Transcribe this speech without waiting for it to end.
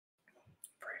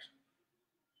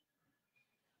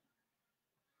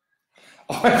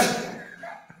What?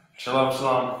 Shalom,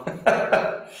 shalom.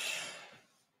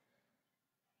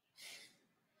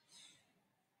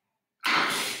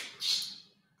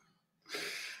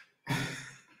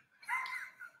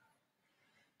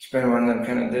 It's been one of them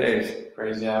kind of days.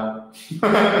 Crazy out.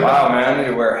 Wow, man, I need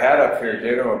to wear a hat up here,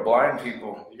 dude. I'm with blind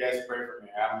people. You guys pray for me.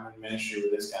 I'm in ministry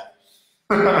with this guy.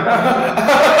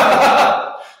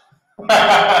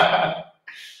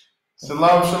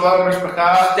 Shalom, shalom,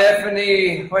 Mishpacha.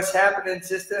 Stephanie, what's happening,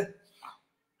 sister?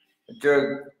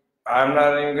 I'm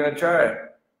not even going to try.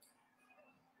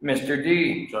 Mr.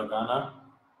 D. Jogana.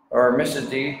 Or Mrs.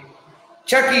 D.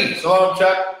 Chucky. Shalom,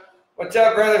 Chuck. What's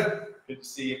up, brother? Good to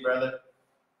see you, brother.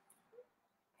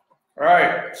 All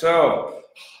right, so.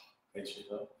 Thanks for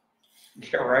that.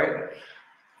 Yeah, right.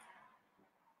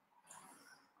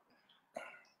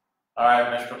 All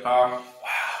right, Mishpacha.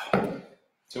 Wow.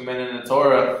 2 men in the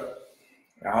Torah.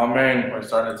 Oh, man. We're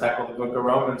starting to tackle the book of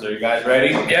Romans. Are you guys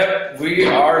ready? Yep, we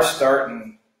are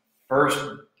starting first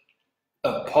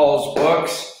of Paul's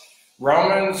books,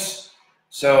 Romans.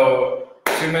 So,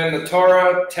 2 men in the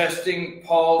Torah, testing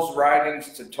Paul's writings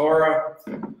to Torah,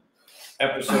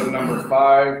 episode number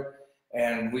 5.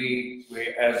 And we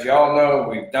as y'all know,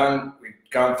 we've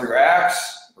gone through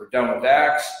Acts. We're done with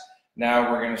Acts. Now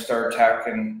we're going to start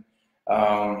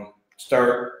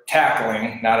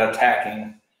tackling, not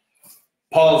attacking,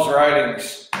 Paul's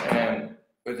writings and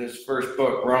with his first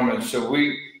book, Romans. So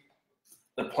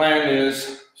the plan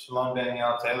is, Shalom,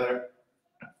 Danielle Taylor.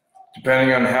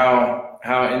 depending on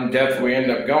how in depth we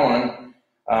end up going,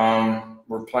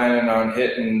 we're planning on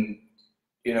hitting,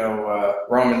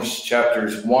 Romans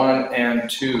chapters 1 and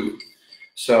 2.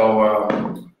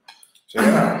 So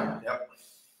yeah. Yep.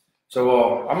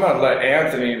 So I'm going to let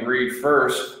Anthony read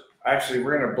first. Actually,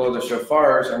 we're going to blow the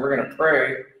shofars and we're going to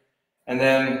pray. And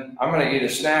then I'm going to eat a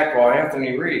snack while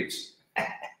Anthony reads.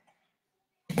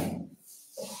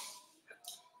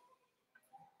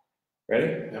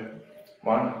 Ready? Yep.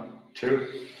 1,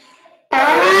 2.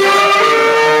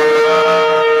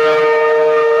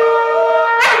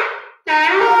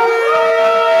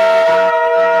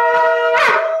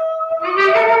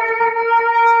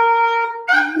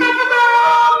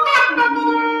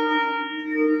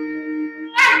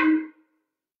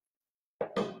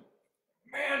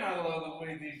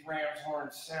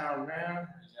 Sound, man.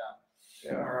 They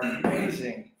are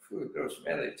amazing. Food, those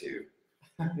smelly too.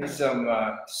 Need some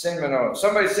cinnamon oil.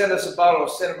 Somebody send us a bottle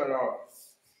of cinnamon oil.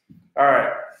 All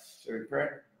right. Shall we pray?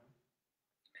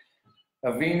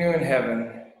 Avinu in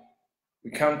heaven,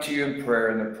 we come to you in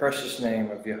prayer in the precious name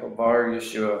of Yehovah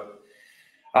Yeshua.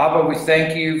 Abba, we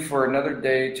thank you for another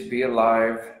day to be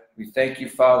alive. We thank you,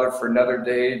 Father, for another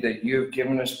day that you have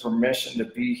given us permission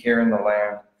to be here in the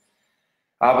land.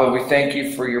 Abba, we thank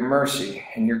you for your mercy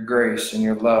and your grace and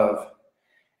your love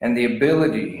and the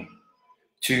ability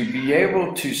to be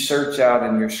able to search out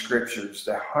in your scriptures,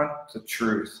 to hunt the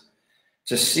truth,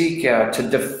 to seek out, to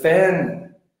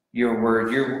defend your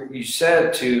word. You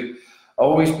said to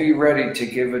always be ready to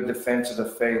give a defense of the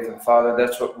faith. And Father,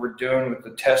 that's what we're doing with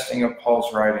the testing of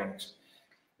Paul's writings.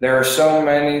 There are so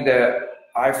many that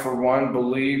I, for one,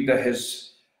 believe that his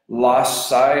lost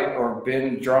sight or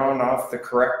been drawn off the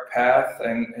correct path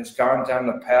and has gone down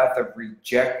the path of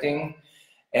rejecting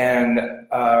and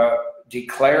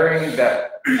declaring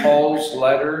that Paul's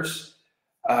letters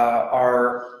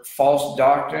are false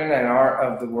doctrine and are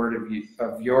of the word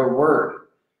of your word.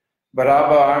 But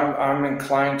Abba, I'm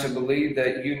inclined to believe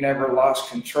that you never lost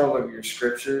control of your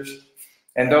scriptures.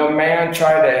 And though man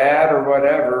tried to add or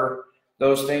whatever,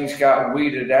 those things got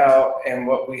weeded out, and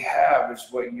what we have is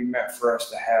what you meant for us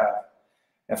to have.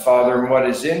 And Father, what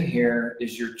is in here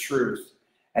is your truth,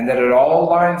 and that it all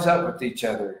lines up with each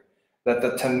other, that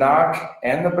the Tanakh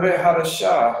and the Brit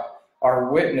Hadashah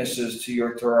are witnesses to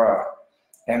your Torah.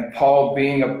 And Paul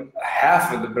being a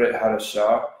half of the Brit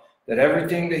Hadashah, that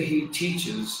everything that he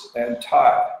teaches and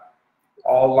taught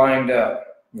all lined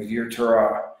up with your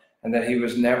Torah, and that he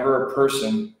was never a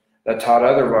person that taught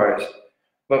otherwise.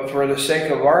 But for the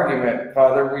sake of argument,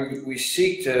 Father, we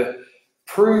seek to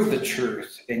prove the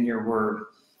truth in your word,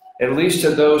 at least to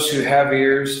those who have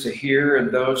ears to hear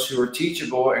and those who are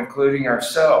teachable, including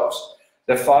ourselves.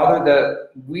 That, Father, that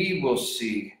we will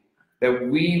see, that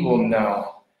we will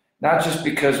know, not just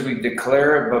because we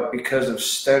declare it, but because of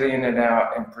studying it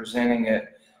out and presenting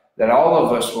it, that all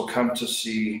of us will come to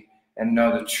see and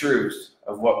know the truth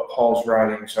of what Paul's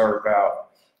writings are about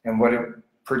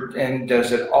and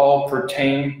does it all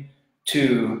pertain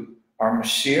to our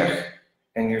Mashiach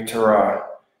and your Torah.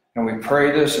 And we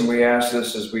pray this and we ask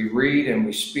this as we read and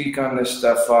we speak on this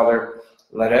stuff, Father,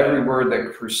 Let every word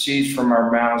that proceeds from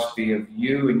our mouths be of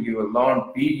you and you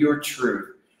alone. Be your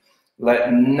truth.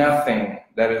 Let nothing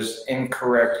that is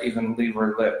incorrect even leave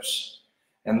our lips,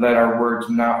 and let our words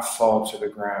not fall to the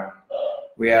ground.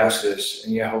 We ask this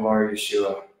in Yehovah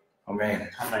Yeshua. Amen.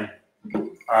 Amen.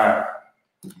 All right.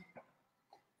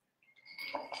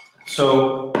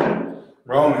 So,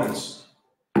 Romans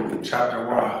chapter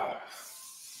 1.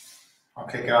 I'll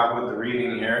kick it off with the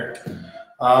reading here.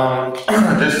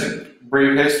 Just a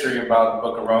brief history about the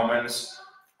book of Romans.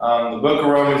 The book of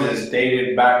Romans is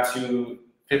dated back to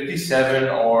 57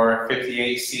 or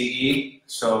 58 CE.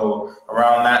 So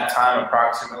around that time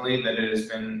approximately that it has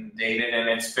been dated, and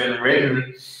it's been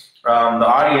written the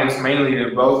audience mainly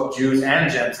to both Jews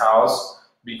and Gentiles,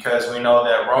 because we know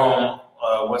that Rome,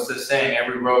 what's the saying?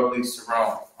 Every road leads to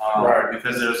Rome. Right.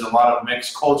 Because there's a lot of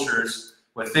mixed cultures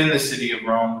within the city of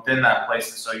Rome, within that place.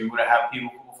 And so you would have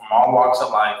people from all walks of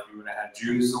life. You would have had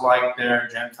Jews alike there,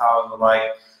 Gentiles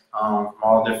alike, from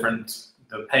all different,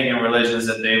 the pagan religions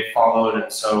that they followed.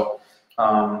 And so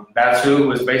that's who it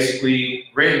was basically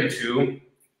written to.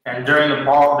 And during the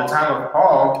time of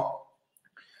Paul,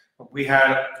 we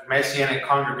had Messianic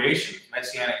congregations,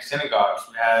 Messianic synagogues.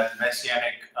 We had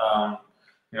Messianic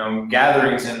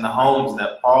gatherings in the homes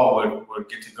that Paul would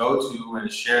get to go to and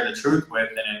share the truth with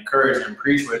and encourage and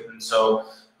preach with. And so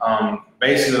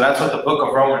basically that's what the book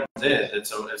of Romans is.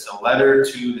 It's a letter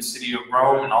to the city of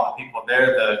Rome and all the people there,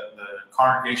 the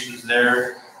congregations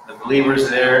there, the believers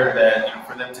there, that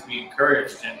for them to be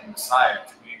encouraged in the Messiah,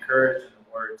 to be encouraged in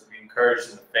the Word, to be encouraged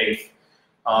in the faith.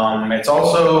 It's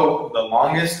also the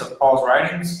longest of Paul's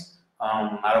writings.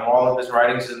 Out of all of his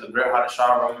writings in the Brit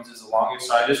Hadashah, Romans is the longest.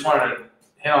 So I just wanted to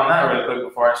hit on that really quick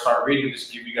before I start reading,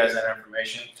 just to give you guys that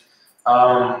information.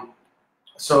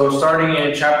 So starting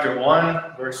in chapter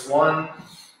 1, verse 1,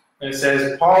 it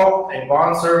says, Paul, a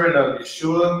bondservant of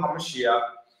Yeshua HaMashiach,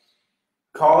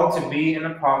 called to be an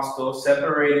apostle,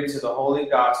 separated to the holy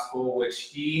gospel, which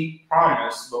he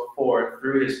promised before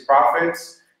through his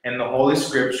prophets and the holy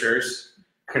scriptures,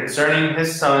 concerning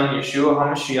his son, Yeshua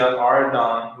HaMashiach, our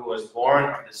Adon, who was born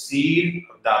of the seed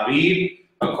of David,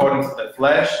 according to the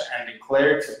flesh, and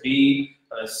declared to be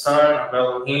the Son of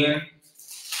Elohim,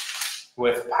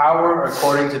 with power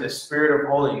according to the Spirit of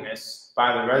holiness,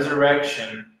 by the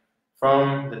resurrection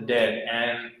from the dead.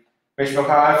 And I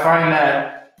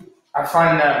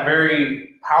find that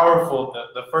very powerful.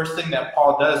 The first thing that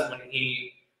Paul does when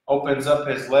he opens up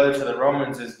his letter to the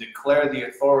Romans is declare the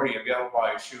authority of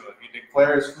Yehovah Yeshua. He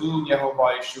declares who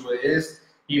Yehovah Yeshua is.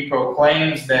 He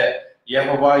proclaims that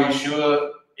Yehovah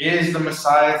Yeshua is the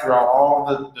Messiah throughout all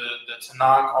the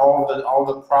Tanakh, all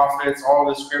the prophets, all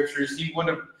the scriptures. He would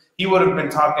have been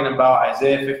talking about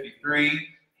Isaiah 53.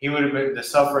 He would have been the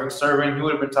suffering servant. He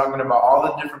would have been talking about all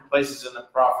the different places in the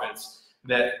prophets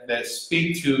that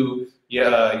speak to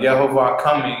Yehovah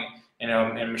coming, and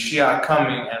Mashiach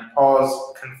coming, and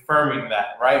Paul's confirming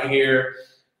that right here,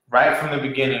 right from the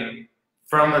beginning,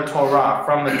 from the Torah,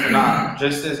 from the Tanakh,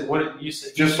 just as what you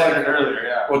said it earlier.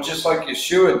 Yeah. Well, just like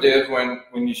Yeshua did when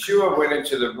Yeshua went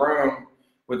into the room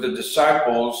with the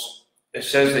disciples, it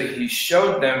says that he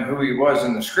showed them who he was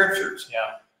in the scriptures.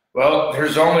 Yeah. Well,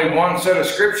 there's only one set of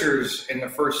scriptures in the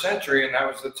first century, and that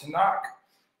was the Tanakh.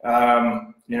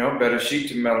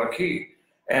 Bereshit and Malachi.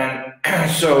 And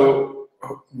so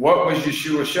what was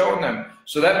Yeshua showing them?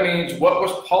 So that means, what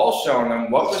was Paul showing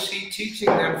them? What was he teaching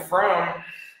them from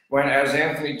when, as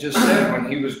Anthony just said,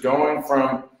 when he was going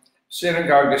from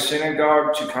synagogue to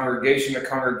synagogue, to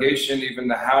congregation, even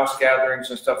the house gatherings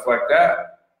and stuff like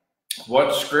that?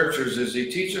 What scriptures is he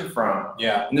teaching from?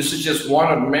 Yeah. And this is just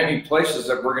one of many places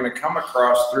that we're going to come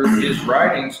across through his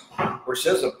writings where it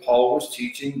says that Paul was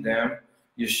teaching them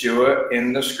Yeshua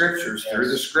in the scriptures, through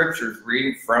the scriptures,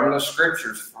 reading from the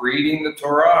scriptures, reading the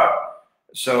Torah.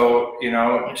 So,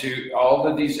 to all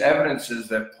of these evidences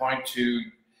that point to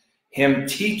him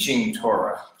teaching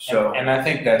Torah. So, and I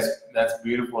think that's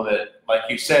beautiful that, like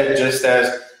you said, just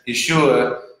as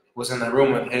Yeshua was in the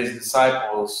room with his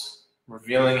disciples,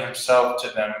 revealing himself to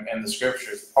them in the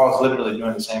scriptures, Paul's literally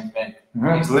doing the same thing.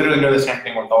 Mm-hmm. He's literally doing the same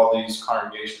thing with all these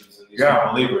congregations and these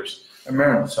believers.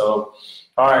 Amen. So,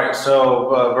 all right, so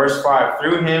verse 5,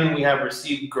 through him we have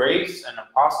received grace and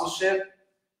apostleship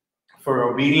for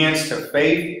obedience to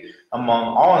faith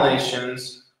among all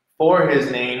nations, for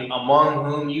his name, among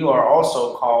whom you are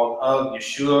also called, of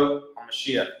Yeshua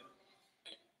HaMashiach.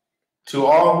 To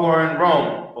all who are in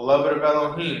Rome, beloved of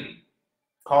Elohim,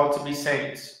 called to be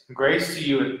saints, grace to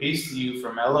you and peace to you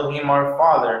from Elohim our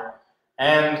Father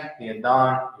and the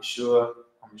Adon Yeshua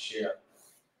HaMashiach.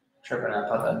 Tripping, I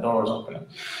thought that door was opening.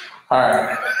 All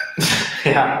right.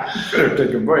 Yeah. Better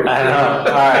take a break. I know.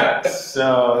 All right.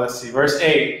 So let's see. Verse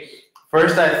 8.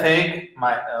 First, I thank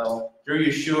my El through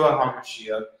Yeshua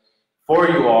HaMashiach for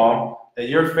you all, that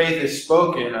your faith is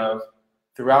spoken of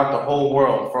throughout the whole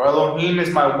world. For Elohim is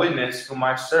my witness, whom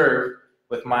I serve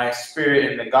with my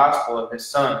spirit in the gospel of his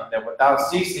Son, that without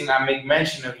ceasing I make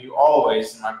mention of you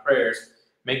always in my prayers,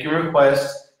 making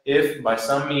request, if by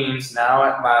some means now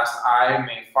at last I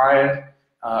may find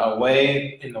a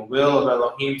way in the will of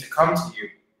Elohim to come to you.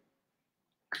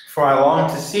 For I long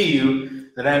to see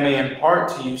you, that I may impart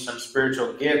to you some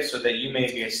spiritual gifts, so that you may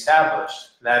be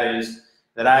established. That is,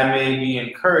 that I may be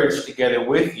encouraged together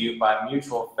with you by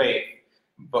mutual faith,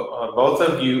 both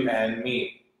of you and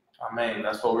me. Amen.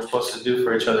 That's what we're supposed to do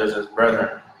for each other as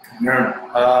brethren.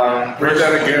 Yeah. Read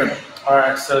that again. All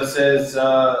right. So it says,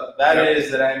 that is,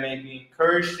 that I may be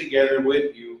encouraged together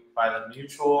with you by the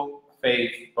mutual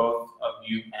faith, both of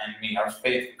you and me. Our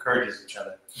faith encourages each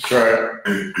other. That's right.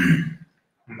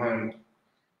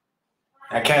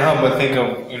 I can't help but think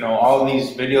of all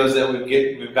these videos that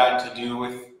we've gotten to do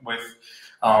with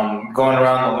going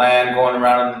around the land, going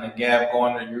around in the Negev,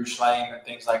 going to Jerusalem and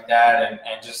things like that, and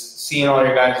just seeing all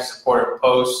your guys' supportive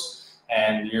posts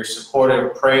and your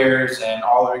supportive prayers and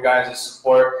all of your guys'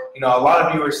 support. A lot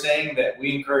of you are saying that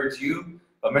we encourage you,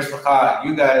 but Mishpacha,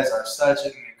 you guys are such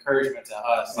an encouragement to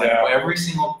us. Every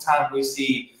single time we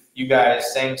see you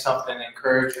guys saying something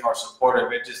encouraging or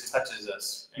supportive, it just touches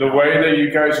us. The way that you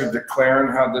guys are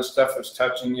declaring how this stuff is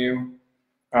touching you,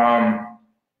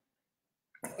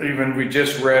 even we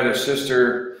just read a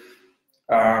sister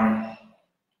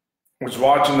was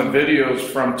watching the videos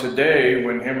from today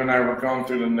when him and I were going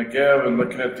through the Negev and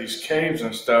looking at these caves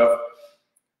and stuff,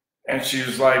 and she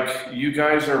was like, you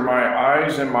guys are my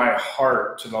eyes and my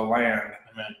heart to the land.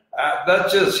 Amen.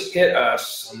 That just hit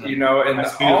us.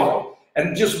 Amen.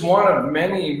 And just one of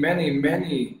many, many,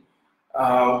 many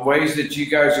ways that you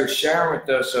guys are sharing with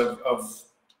us of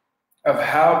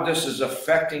how this is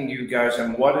affecting you guys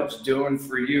and what it's doing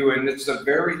for you. And it's the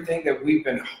very thing that we've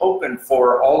been hoping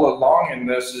for all along in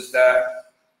this, is that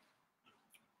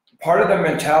part of the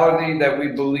mentality that we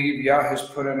believe Yah has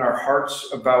put in our hearts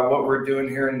about what we're doing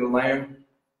here in the land.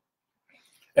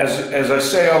 As I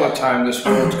say all the time, this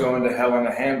world's going to hell in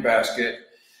a handbasket,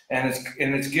 and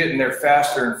it's getting there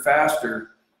faster and faster.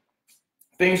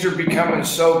 Things are becoming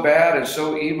so bad and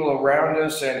so evil around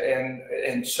us,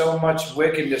 and so much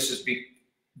wickedness is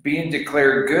being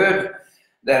declared good,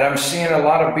 that I'm seeing a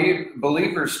lot of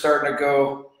believers starting to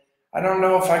go, I don't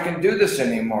know if I can do this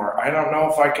anymore. I don't know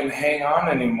if I can hang on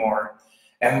anymore.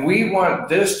 And we want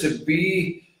this to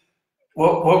be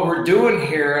what we're doing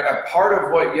here. A part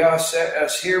of what Yah set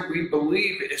us here, we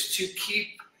believe, is to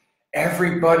keep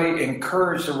everybody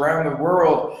encouraged around the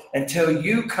world until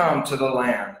you come to the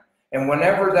land, and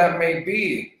whenever that may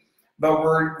be. But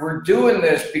we're doing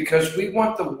this because we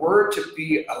want the word to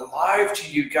be alive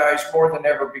to you guys more than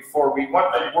ever before. We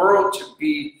want the world to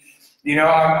be,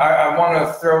 I want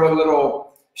to throw a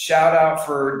little shout out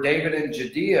for David and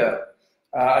Judea,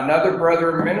 another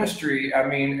brother in ministry. I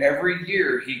mean, every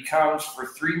year he comes for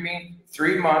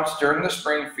 3 months during the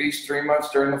spring feast, 3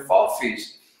 months during the fall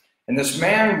feast. And this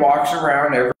man walks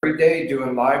around every day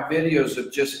doing live videos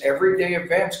of just everyday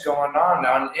events going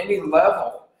on any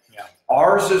level. Yeah.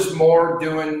 Ours is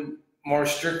doing more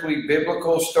strictly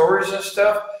biblical stories and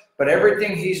stuff, but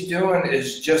everything he's doing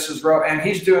is just as real, and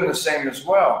he's doing the same as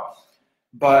well.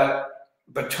 But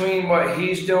between what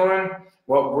he's doing,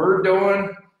 what we're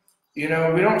doing, we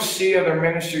don't see other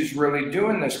ministries really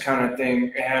doing this kind of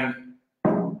thing. And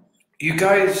you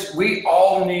guys, we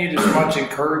all need as much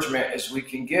encouragement as we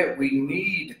can get. We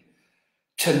need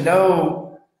to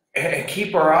know and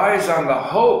keep our eyes on the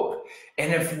hope.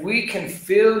 And if we can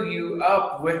fill you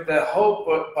up with the hope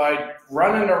by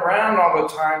running around all the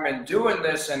time and doing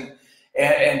this and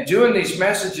doing these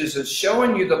messages and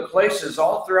showing you the places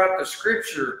all throughout the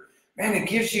scripture, man, it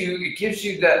gives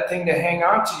you that thing to hang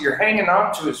on to. You're hanging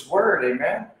on to his word,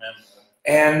 amen?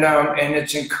 And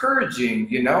it's encouraging,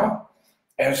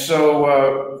 And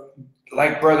so,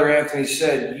 like Brother Anthony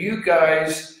said, you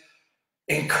guys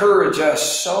encourage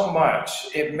us so much.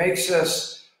 It makes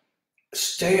us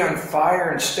stay on fire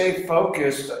and stay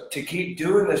focused to keep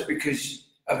doing this because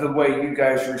of the way you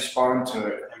guys respond to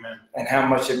it. Amen. And how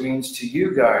much it means to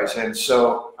you guys. And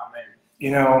so, Amen.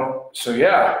 So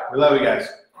yeah. We love you guys.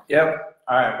 Yep.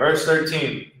 All right, verse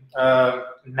 13.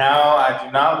 Now I do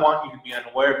not want you to be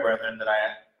unaware, brethren, that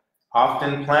I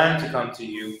often planned to come to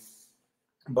you,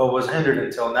 but was hindered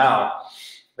until now,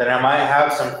 that I might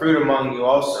have some fruit among you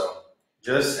also.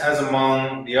 Just as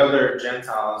among the other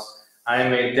Gentiles, I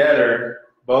am a debtor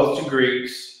both to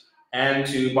Greeks and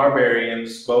to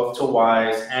barbarians, both to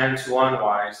wise and to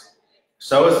unwise.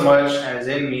 So as much as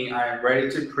in me, I am ready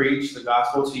to preach the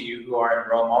gospel to you who are in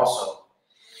Rome also.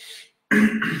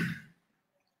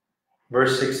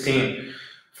 Verse 16,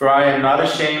 for I am not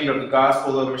ashamed of the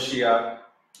gospel of Mashiach,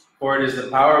 for it is the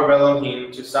power of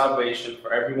Elohim to salvation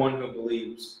for everyone who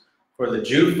believes, for the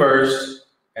Jew first,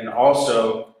 and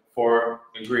also for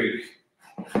the Greek.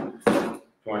 You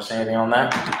want to say anything on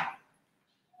that?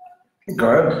 Go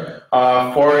ahead.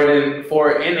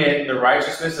 For in it the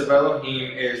righteousness of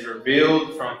Elohim is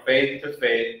revealed from faith to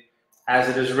faith, as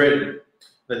it is written,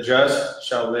 the just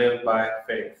shall live by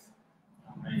faith.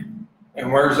 Amen.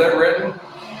 And where is that written?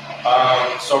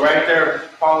 So right there,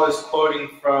 Paul is quoting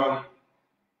from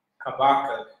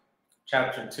Habakkuk,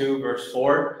 chapter 2, verse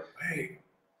 4. Wait.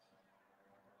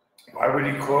 Why would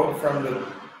he quote from the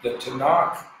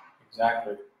Tanakh?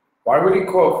 Exactly. Why would he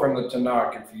quote from the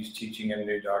Tanakh if he's teaching a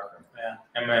new doctrine? Yeah,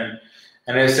 amen.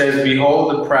 And it says,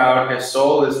 behold the proud, his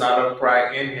soul is not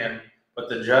upright in him, but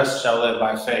the just shall live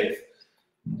by faith.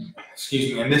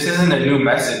 Excuse me. And this isn't a new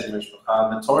message,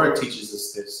 Mishpachah. The Torah teaches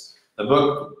us this. The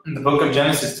book of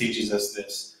Genesis teaches us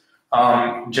this.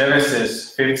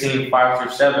 Genesis 15, 5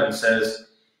 through 7 says,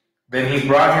 then he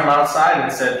brought him outside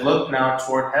and said, look now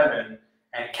toward heaven,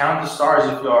 and count the stars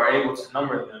if you are able to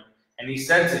number them. And he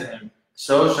said to him,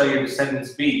 so shall your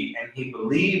descendants be. And he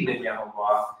believed in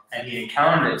Yehovah, and he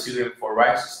accounted it to him for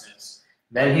righteousness.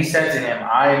 Then he said to him,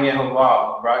 I am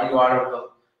Yehovah, who brought you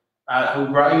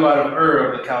out of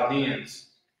Ur of the Chaldeans,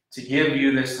 to give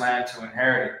you this land to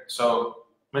inherit it. So,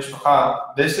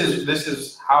 Mishpachah, this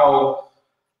is how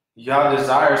Yah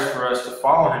desires for us to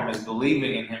follow him, is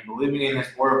believing in him, believing in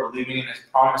his word, believing in his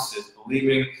promises,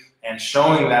 believing and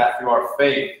showing that through our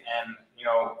faith. And,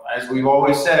 as we've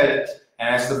always said,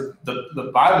 and as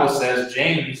the Bible says,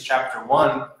 James chapter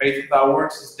 1, faith without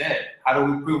works is dead. How do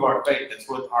we prove our faith? It's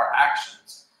with our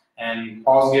actions. And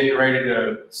Paul's getting ready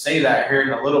to say that here in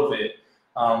a little bit.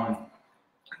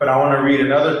 But I want to read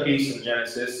another piece in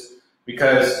Genesis,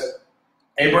 because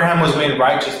Abraham was made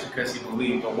righteous because he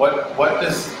believed. But what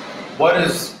is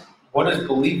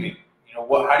believing?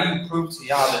 How do you prove to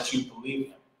Yah that you believe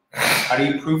him? How do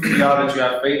you prove to Yah that you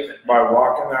have faith in him? By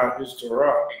walking out his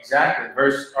Torah. Exactly.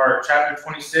 Chapter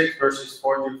 26, verses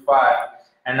 4 through 5.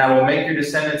 And I will make your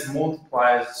descendants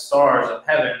multiply as the stars of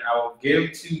heaven. I will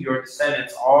give to your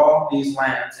descendants all these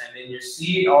lands, and in your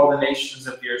seed all the nations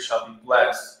of the earth shall be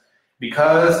blessed.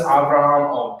 Because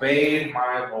Abraham obeyed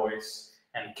my voice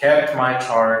and kept my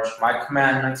charge, my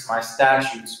commandments, my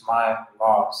statutes, my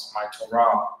laws, my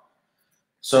Torah.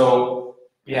 So,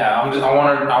 yeah,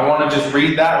 I want to just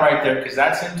read that right there, because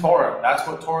that's in Torah. That's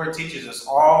what Torah teaches us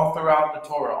all throughout the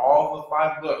Torah. All the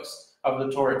 5 books of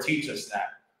the Torah teach us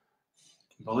that.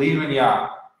 Believe in Yah.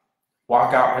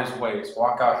 Walk out his ways.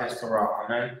 Walk out his Torah.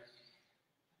 Amen.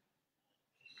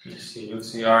 Let's see.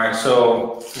 All right,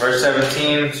 so verse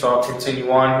 17. So I'll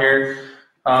continue on here.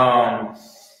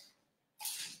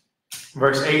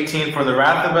 Verse 18. For the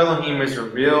wrath of Elohim is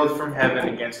revealed from heaven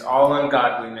against all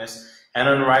ungodliness and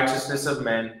unrighteousness of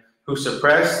men, who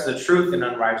suppress the truth in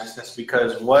unrighteousness,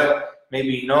 because what may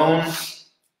be known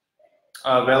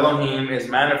of Elohim is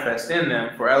manifest in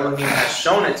them, for Elohim has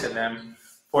shown it to them.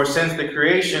 For since the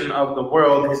creation of the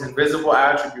world, his invisible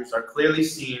attributes are clearly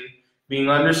seen, being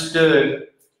understood.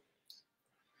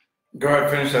 Go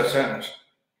ahead, finish that sentence.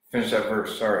 Finish that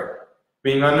verse, sorry.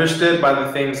 Being understood by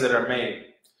the things that are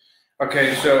made.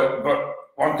 Okay, but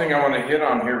one thing I want to hit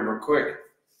on here real quick.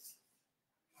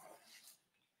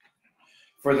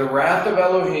 For the wrath of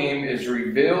Elohim is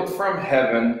revealed from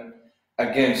heaven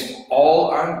against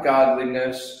all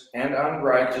ungodliness and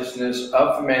unrighteousness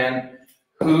of men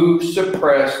who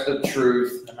suppress the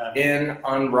truth in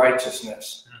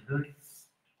unrighteousness. Mm-hmm.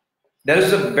 That is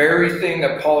the very thing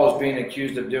that Paul is being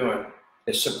accused of doing,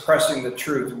 is suppressing the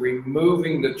truth,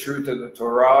 removing the truth of the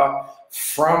Torah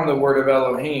from the word of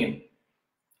Elohim.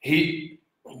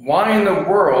 Why in the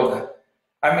world?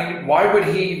 Why would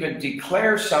he even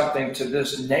declare something to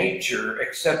this nature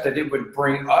except that it would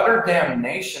bring utter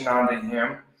damnation onto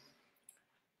him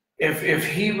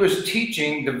if he was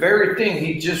teaching the very thing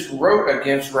he just wrote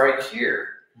against right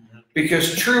here? Mm-hmm.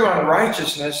 Because true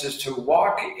unrighteousness is to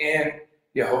walk in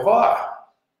Yehovah.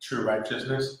 True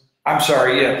righteousness? I'm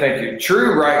sorry, yeah, thank you.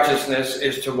 True righteousness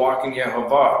is to walk in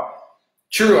Yehovah.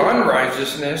 True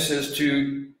unrighteousness is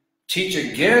to teach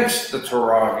against the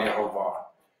Torah of Yehovah.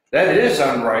 That is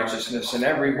unrighteousness in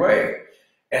every way.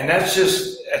 And it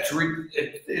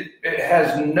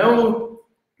has no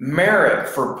merit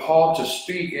for Paul to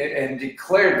speak and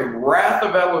declare the wrath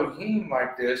of Elohim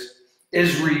like this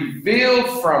is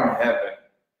revealed from heaven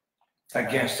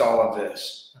against all of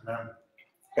this. Amen.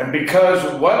 And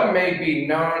because what may be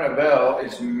known of El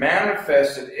is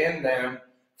manifested in them,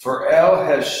 for El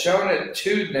has shown it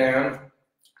to them.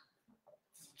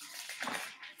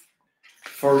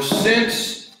 For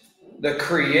since the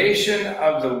creation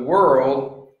of the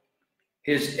world,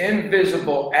 his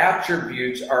invisible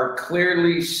attributes are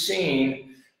clearly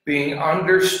seen, being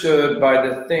understood by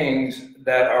the things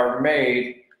that are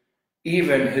made,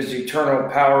 even his eternal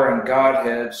power and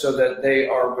Godhead, so that they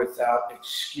are without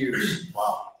excuse.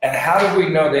 Wow. And how do we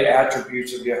know the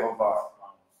attributes of Jehovah?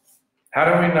 How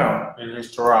do we know? In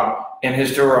his Torah. In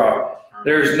his Torah.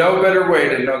 There's no better way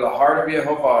to know the heart of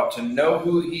Jehovah, to know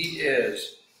who he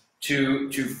is, to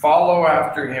follow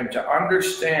after him, to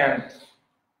understand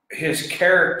his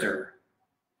character,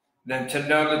 than to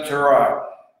know the Torah.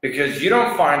 Because you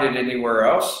don't find it anywhere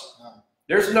else.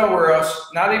 There's nowhere else,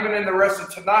 not even in the rest of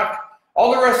Tanakh.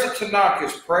 All the rest of Tanakh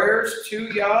is prayers to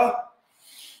Yah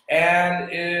and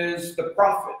is the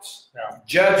prophets,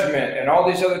 judgment, and all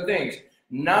these other things.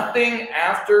 Nothing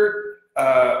after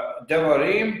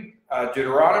Devarim,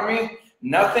 Deuteronomy,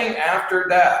 nothing after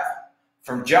that.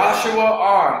 From Joshua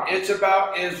on, it's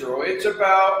about Israel. It's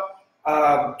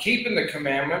about keeping the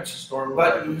commandments.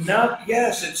 But not,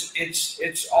 yes,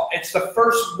 it's the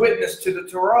first witness to the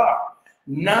Torah.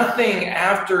 Nothing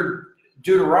after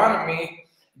Deuteronomy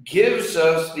gives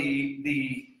us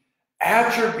the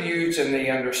attributes and the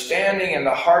understanding and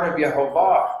the heart of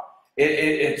Jehovah.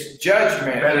 It's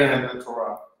judgment. Better than the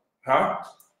Torah. Huh?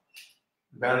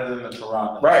 Better than the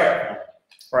Torah. Right.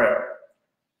 Right.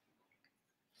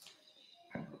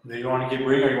 Do you want to keep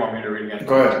reading or you want me to read again?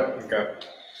 Go ahead. Okay.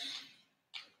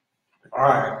 All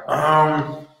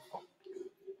right.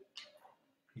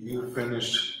 You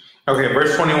finished. Okay,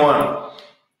 verse 21.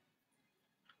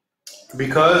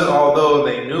 Because although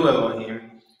they knew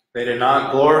Elohim, they did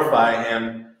not glorify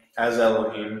him as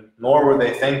Elohim, nor were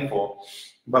they thankful,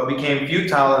 but became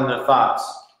futile in their thoughts,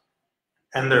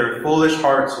 and their foolish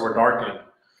hearts were darkened.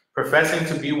 Professing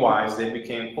to be wise, they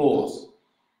became fools,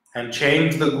 and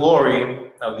changed the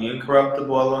glory of the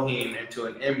incorruptible Elohim into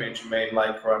an image made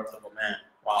like corruptible man.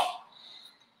 Wow.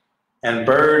 And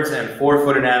birds and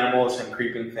four-footed animals and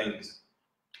creeping things.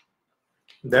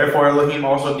 Therefore Elohim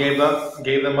also gave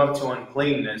them up to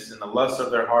uncleanness in the lust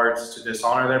of their hearts, to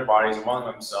dishonor their bodies among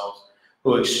themselves,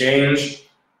 who exchanged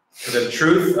the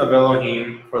truth of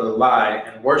Elohim for the lie,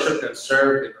 and worshipped and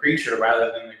served the creature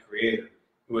rather than the Creator,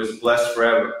 who is blessed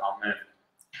forever. Amen.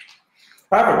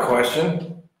 I have a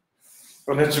question.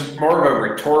 Well, it's more of a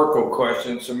rhetorical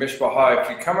question. So, Mishpahah, if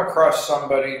you come across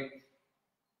somebody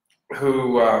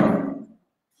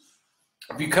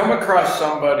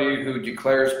who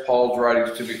declares Paul's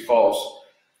writings to be false,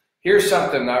 here's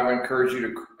something I would encourage you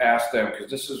to ask them, because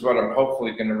this is what I'm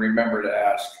hopefully going to remember to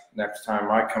ask next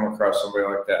time I come across somebody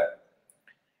like that.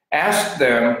 Ask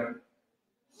them,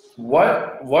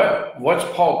 what's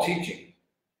Paul teaching?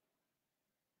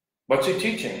 What's he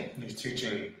teaching?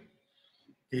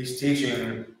 He's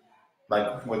teaching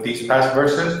like with these past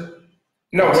verses.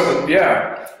 No,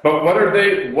 but what are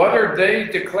they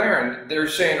declaring? They're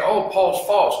saying, "Oh, Paul's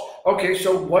false." Okay,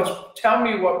 so tell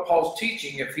me what Paul's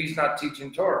teaching if he's not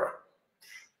teaching Torah.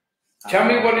 Tell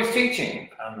me what he's teaching.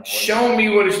 Show me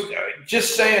what he's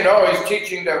just saying. Oh, he's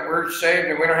teaching that we're saved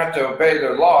and we don't have to obey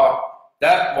the law.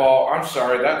 I'm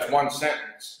sorry, that's one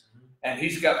sentence, and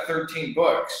he's got 13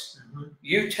 books.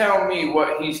 You tell me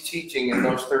what he's teaching in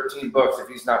those 13 books if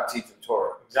he's not teaching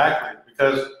Torah. Exactly,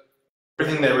 because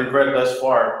everything that we've read thus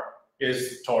far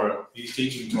is Torah. He's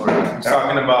teaching Torah. He's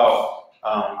talking about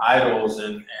idols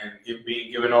and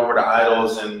being given over to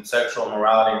idols and sexual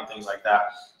immorality and things like that,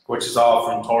 which is all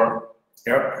from Torah.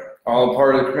 Yep, all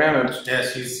part of the commandments.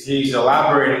 Yes, he's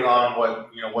elaborating on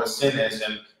what sin is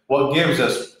and what gives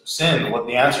us sin, what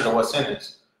the answer to what sin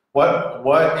is.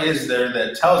 What is there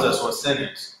that tells us what sin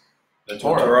is? The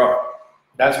Torah.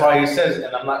 That's why he says,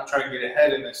 and I'm not trying to get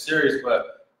ahead in this series,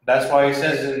 but that's why he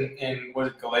says in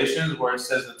Galatians, where it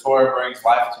says the Torah brings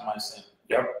life to my sin.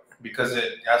 Yep. Because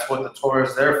that's what the Torah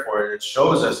is there for. It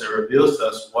shows us, it reveals to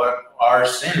us what our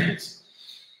sin is.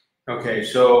 Okay,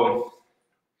 so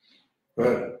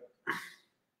good.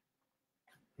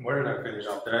 Where did I finish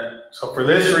off that? So for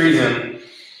this reason,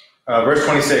 verse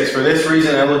 26, for this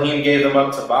reason Elohim gave them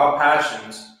up to vile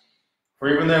passions, for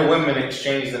even their women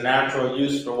exchanged the natural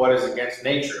use for what is against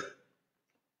nature.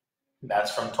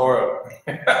 That's from Torah.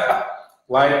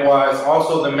 Likewise,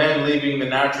 also the men, leaving the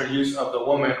natural use of the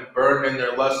woman, burned in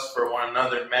their lust for one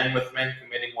another, men with men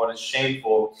committing what is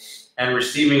shameful, and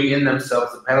receiving in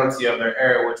themselves the penalty of their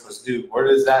error, which was due. Where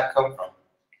does that come from?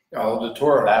 Oh, the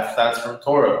Torah. That's from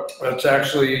Torah. That's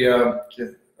actually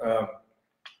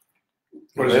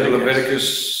What is it,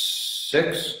 Leviticus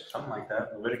 6? Something like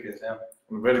that. Leviticus, yeah.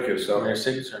 Leviticus, so. Either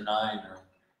 6 or 9.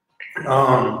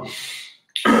 All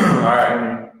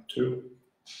right. 22.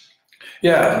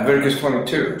 Yeah, Leviticus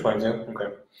 22. 22,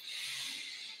 okay.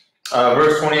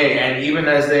 Verse 28, and even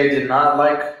as they did not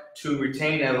like to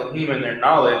retain Elohim in their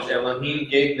knowledge, Elohim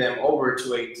gave them over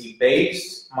to a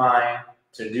debased mind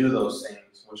to do those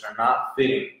things which are not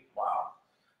fitting. Wow.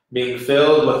 Being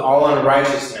filled with all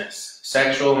unrighteousness,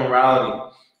 sexual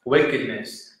immorality,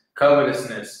 wickedness,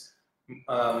 covetousness,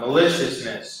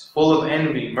 maliciousness, full of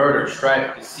envy, murder,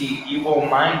 strife, deceit,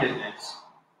 evil-mindedness.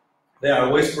 They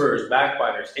are whisperers,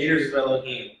 backbiters, haters of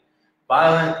Elohim,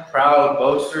 violent, proud,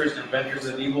 boasters, inventors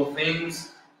of evil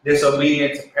things,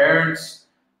 disobedient to parents,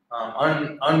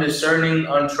 undiscerning,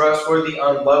 untrustworthy,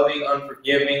 unloving,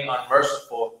 unforgiving,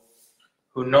 unmerciful,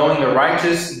 who knowing the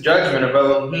righteous judgment of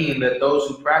Elohim, that those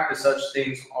who practice such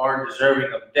things are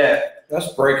deserving of death.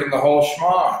 That's breaking the whole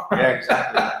shema. Yeah,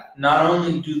 exactly. Not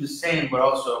only do the same, but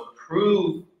also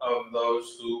approve of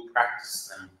those who practice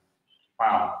them.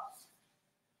 Wow.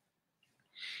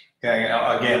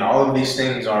 Yeah, again, all of these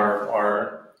things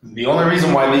are the only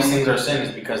reason why these things are sin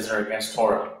is because they're against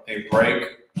Torah. They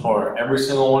break Torah. Every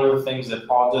single one of the things that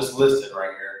Paul just listed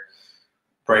right here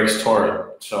breaks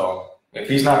Torah. So if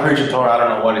he's not preaching Torah, I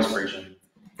don't know what he's preaching.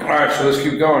 All right, so let's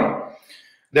keep going.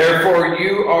 Therefore,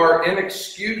 you are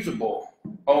inexcusable,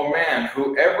 O man,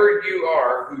 whoever you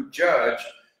are who judge,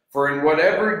 for in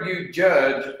whatever you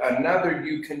judge another,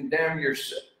 you condemn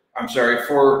yourself.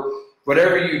 For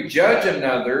whatever you judge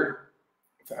another,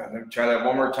 let me try that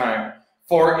one more time.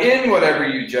 For in whatever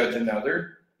you judge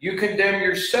another, you condemn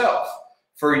yourself.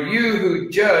 For you who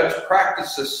judge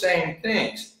practice the same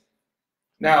things.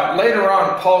 Now, later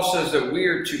on, Paul says that we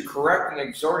are to correct and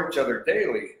exhort each other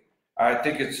daily. I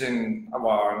think it's in, well,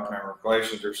 I don't remember,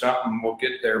 Galatians or something. We'll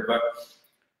get there. But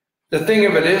the thing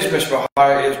of it is,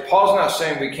 Mishpahai, is Paul's not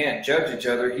saying we can't judge each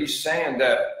other. He's saying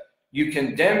that you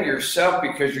condemn yourself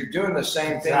because you're doing the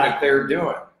same thing that they're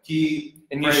doing.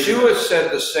 And Yeshua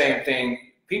said the same thing.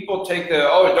 People take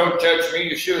don't judge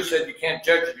me. Yeshua said you can't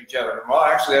judge each other. Well,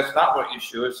 actually, that's not what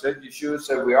Yeshua said. Yeshua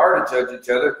said we are to judge each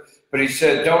other. But he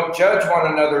said, don't judge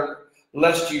one another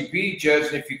lest you be judged.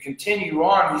 And if you continue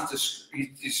on,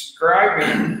 he's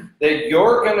describing that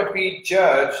you're going to be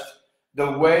judged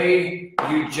the way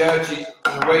you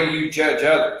judge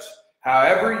others.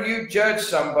 However you judge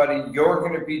somebody, you're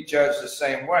going to be judged the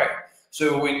same way.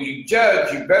 So when you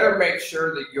judge, you better make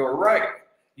sure that you're right.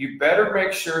 You better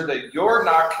make sure that you're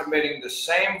not committing the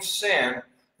same sin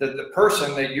that the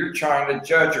person that you're trying to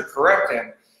judge or correct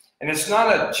in. And it's not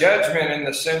a judgment in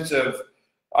the sense of,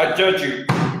 I judge you,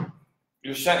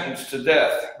 you're sentenced to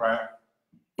death. Right.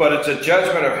 But it's a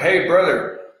judgment of, hey,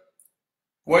 brother,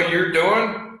 what you're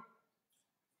doing,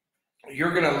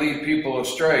 you're going to lead people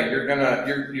astray. You're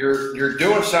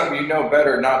doing something you know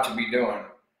better not to be doing.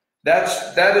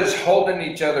 That is holding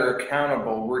each other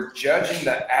accountable. We're judging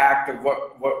the act of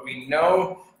what we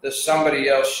know that somebody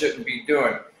else shouldn't be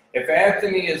doing. If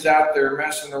Anthony is out there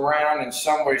messing around in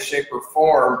some way, shape, or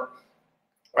form,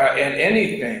 in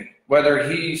anything, whether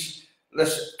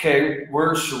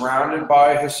we're surrounded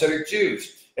by Hasidic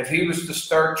Jews. If he was to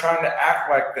start trying to act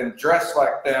like them, dress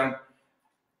like them,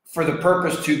 for the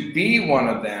purpose to be one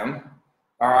of them,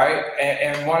 all right,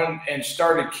 and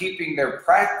started keeping their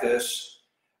practice,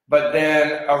 but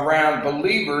then around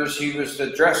believers, he was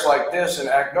to dress like this and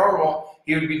act normal,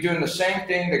 he would be doing the same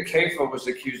thing that Kepha was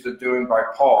accused of doing by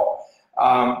Paul.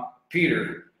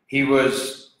 Peter, he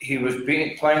was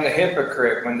playing the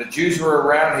hypocrite. When the Jews were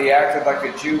around, he acted like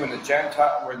a Jew. When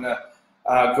the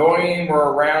Goyim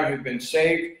were around who'd been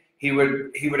saved, he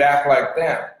would act like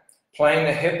them, playing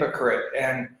the hypocrite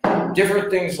and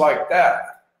different things like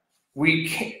that. We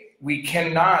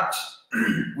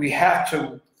have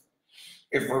to,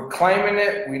 if we're claiming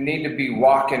it, we need to be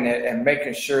walking it and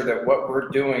making sure that what we're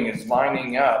doing is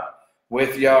lining up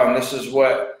with Yah. And this is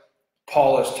what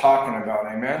Paul is talking about.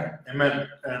 Amen? Amen.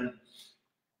 And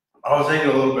I'll take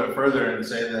it a little bit further and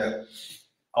say that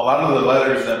a lot of the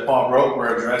letters that Paul wrote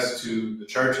were addressed to the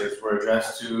churches, were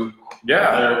addressed to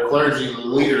their clergy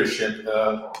leadership,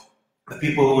 the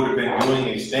people who would have been doing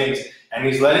these things. And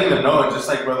he's letting them know, just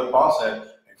like Brother Paul said,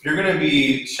 if you're going to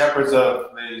be shepherds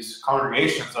of these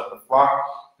congregations of the flock,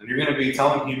 and you're going to be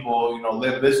telling people,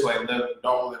 live this way,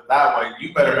 don't live that way,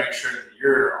 you better make sure that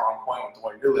you're on point with the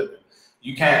way you're living.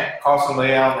 You can't call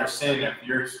somebody out on their sin if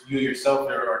you yourself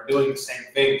are doing the same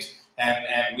things.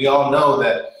 And we all know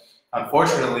that,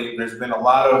 unfortunately, there's been a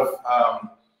lot of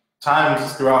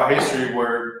times throughout history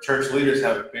where church leaders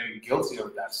have been guilty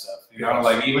of that stuff.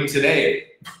 Like even today,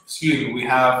 we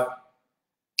have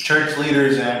church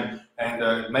leaders and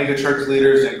and mega church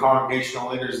leaders and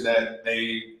congregational leaders that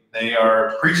they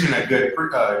are preaching a good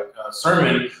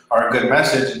sermon or a good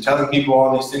message and telling people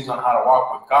all these things on how to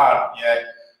walk with God, yet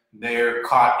they're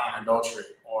caught in adultery,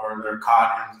 or they're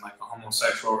caught in like a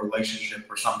homosexual relationship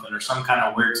or something, or some kind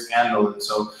of weird scandal. And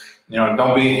so,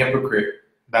 don't be a hypocrite.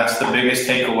 That's the biggest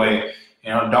takeaway.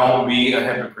 Don't be a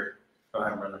hypocrite. Go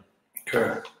ahead, brother.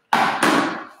 Okay.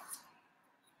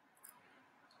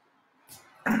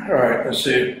 All right, let's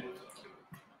see.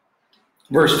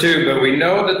 Verse 2, but we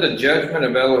know that the judgment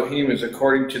of Elohim is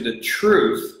according to the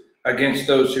truth against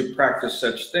those who practice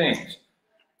such things.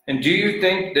 And do you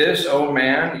think this, O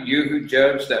man, you who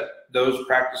judge that those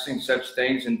practicing such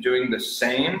things and doing the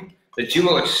same, that you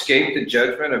will escape the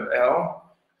judgment of El?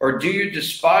 Or do you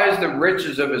despise the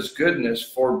riches of his goodness,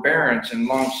 forbearance, and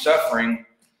long-suffering,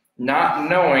 not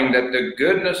knowing that the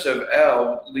goodness of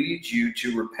El leads you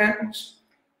to repentance?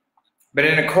 But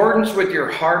in accordance with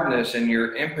your hardness and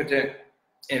your impenitent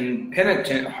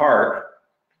heart,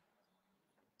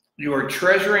 you are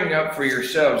treasuring up for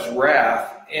yourselves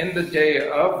wrath in the day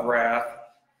of wrath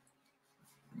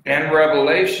and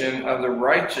revelation of the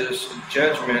righteous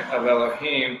judgment of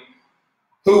Elohim,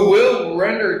 who will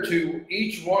render to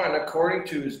each one according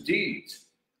to his deeds.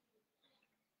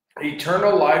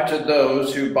 Eternal life to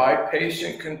those who by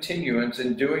patient continuance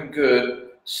in doing good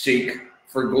seek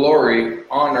for glory,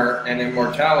 honor, and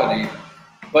immortality.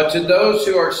 But to those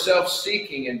who are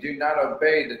self-seeking and do not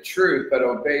obey the truth, but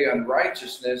obey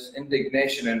unrighteousness,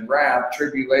 indignation and wrath,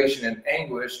 tribulation and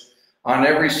anguish on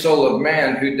every soul of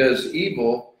man who does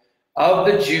evil, of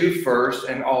the Jew first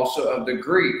and also of the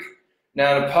Greek.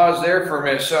 Now to pause there for a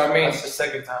minute. So that's the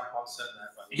second time Paul said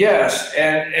that. Yes,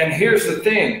 and here's the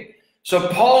thing. So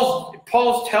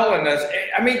Paul's telling us,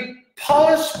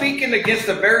 Paul is speaking against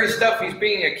the very stuff he's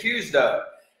being accused of.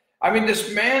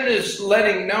 This man is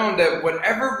letting known that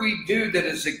whatever we do that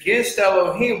is against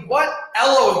Elohim, what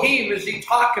Elohim is he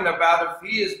talking about if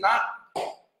he is not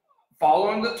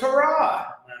following the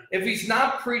Torah? If he's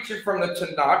not preaching from the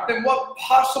Tanakh, then what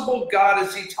possible God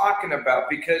is he talking about?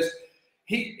 Because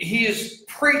he is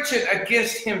preaching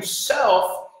against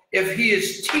himself if he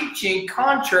is teaching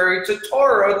contrary to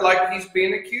Torah like he's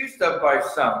being accused of by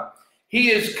some.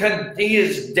 He is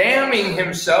damning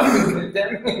himself and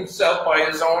condemning himself by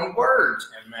his own words.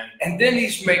 Amen. And then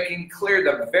he's making clear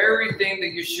the very thing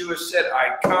that Yeshua said,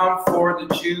 I come for the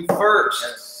Jew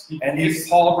first. Yes. And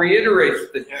Paul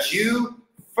reiterates, the Jew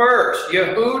first,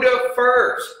 Yehuda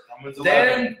first,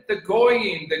 then the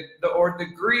Goyim, or the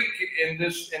Greek in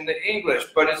the English,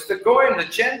 but it's the Goyim, the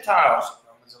Gentiles.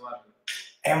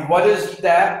 And what does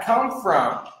that come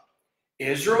from?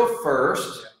 Israel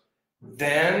first,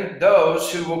 then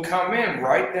those who will come in.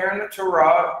 Right there in the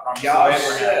Torah, Yah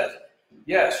said,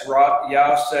 yes,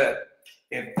 Yah said,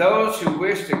 if those who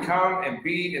wish to come and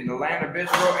be in the land of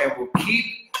Israel and will keep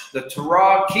the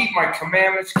Torah, keep my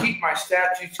commandments, keep my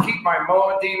statutes, keep my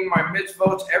moedim, my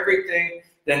mitzvot, everything,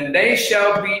 then they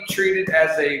shall be treated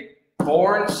as a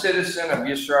born citizen of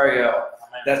Yisrael.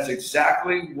 That's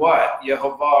exactly what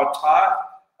Yehovah taught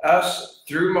us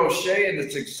through Moshe, and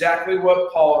it's exactly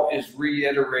what Paul is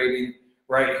reiterating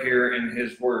right here in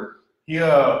his word.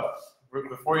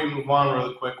 Before you move on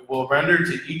really quick, will render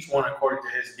to each one according to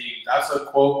his deed. That's a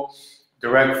quote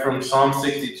direct from Psalm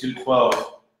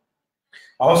 62:12.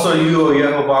 Also, you, O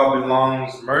Yehovah,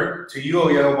 belongs mercy,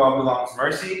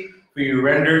 for you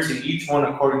render to each one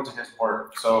according to his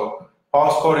work. So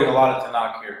Paul's quoting a lot of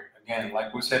Tanakh here. Again,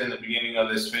 like we said in the beginning of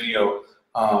this video,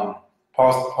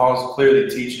 Paul's clearly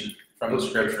teaching from the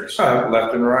scriptures.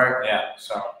 Left and right. Yeah,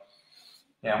 so,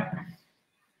 yeah.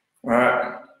 All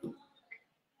right.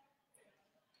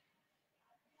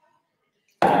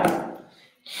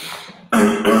 All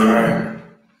right.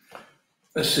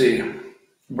 Let's see.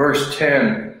 Verse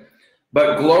 10.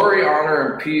 But glory,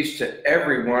 honor, and peace to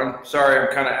everyone. Sorry,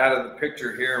 I'm kind of out of the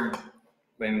picture here. I'm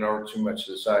leaning over too much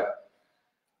to the side.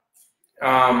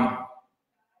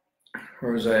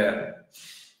 Where was I at?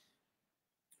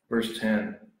 Verse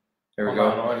 10. There we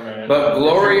go. But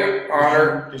glory,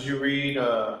 honor. Did you read?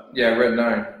 Yeah, I read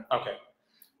 9. Okay.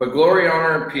 But glory,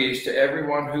 honor, and peace to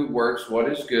everyone who works what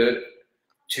is good,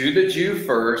 to the Jew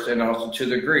first, and also to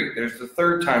the Greek. There's the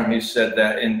third time he said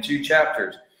that in 2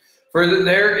 chapters. For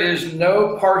there is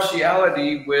no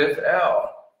partiality with El.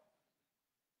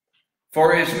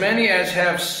 For as many as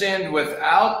have sinned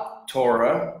without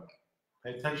Torah.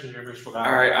 Pay attention, you're just All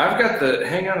right, I've got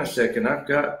hang on a second.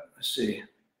 Let's see.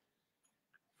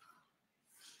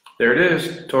 There it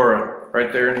is, Torah,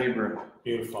 right there in Hebrew.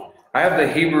 Beautiful. I have the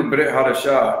Hebrew Brit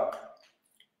Hadashah.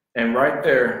 And right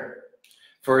there,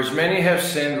 for as many have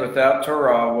sinned without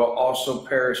Torah will also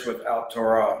perish without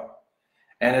Torah.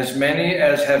 and as many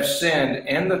as have sinned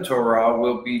in the Torah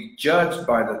will be judged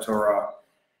by the Torah.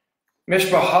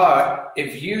 Mishpahat,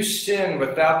 if you sin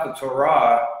without the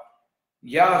Torah,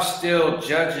 Yah still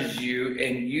judges you,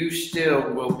 and you still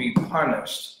will be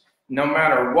punished, no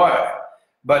matter what.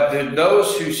 But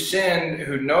those who sin,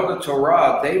 who know the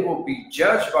Torah, they will be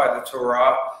judged by the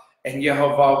Torah, and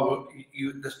Yehovah will,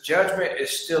 the judgment is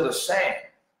still the same.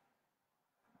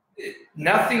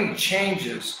 Nothing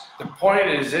changes. The point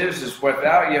is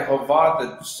without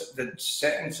Yehovah, the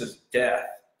sentence is death.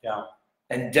 Yeah.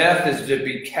 And death is to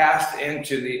be cast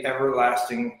into the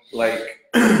everlasting lake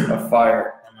of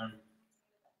fire.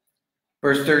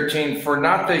 Verse 13, for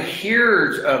not the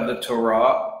hearers of the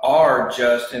Torah are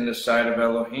just in the sight of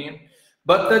Elohim,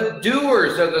 but the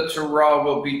doers of the Torah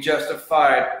will be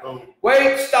justified. Boom.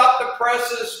 Wait, stop the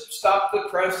presses,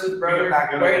 brother.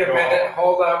 Wait a minute,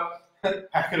 hold up.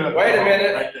 Pack it up. Wait a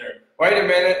minute. Right there. Wait a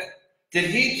minute. Did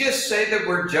he just say that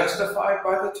we're justified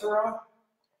by the Torah?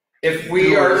 If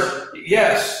we are,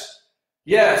 yes.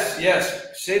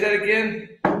 Say that again.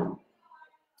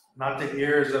 Not the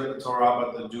hearers of the Torah,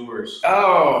 but the doers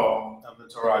of the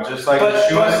Torah. Just like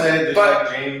Yeshua said, just like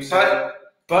James said,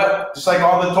 just like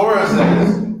all the Torah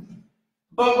says.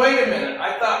 But wait a minute.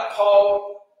 I thought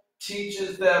Paul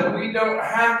teaches that we don't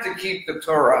have to keep the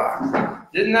Torah.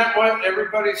 Isn't that what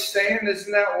everybody's saying?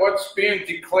 Isn't that what's being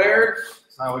declared?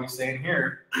 It's not what he's saying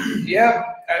here. Yeah,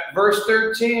 at verse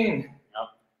 13. Yep.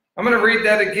 I'm going to read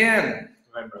that again.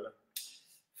 Go ahead, brother.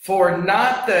 For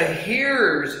not the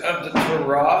hearers of the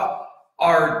Torah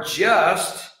are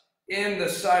just in the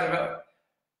sight of it.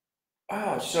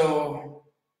 Wow, so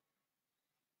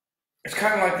it's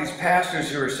kind of like these pastors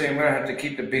who are saying we don't have to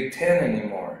keep the Big Ten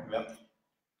anymore. Yep.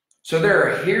 So they're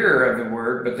a hearer of the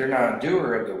word, but they're not a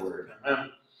doer of the word.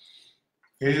 Amen.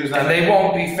 And they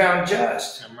won't be found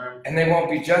just. Amen. And they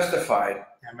won't be justified.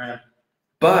 Amen.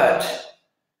 But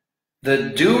the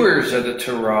doers of the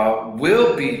Torah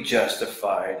will be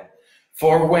justified.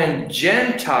 For when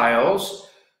Gentiles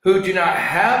who do not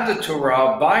have the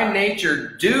Torah by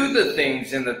nature do the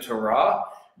things in the Torah,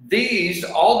 these,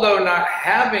 although not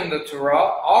having the Torah,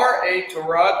 are a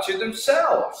Torah to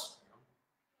themselves.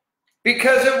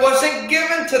 Because it wasn't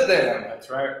given to them.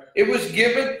 That's right. It was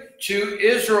given to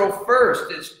Israel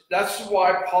first. That's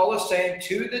why Paul is saying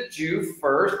to the Jew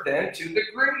first, then to the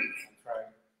Greek.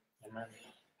 Amen.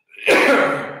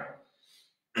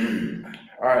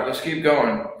 All right, let's keep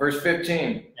going. Verse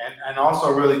 15. And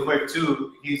also really quick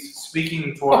too, he's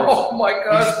speaking towards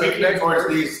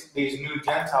these new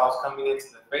Gentiles coming into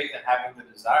the faith and having the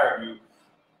desire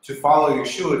to follow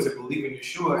Yeshua, to believe in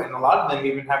Yeshua, and a lot of them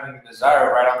even having the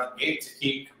desire right out the gate to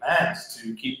keep commands,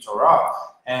 to keep Torah.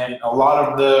 And a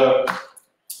lot of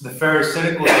the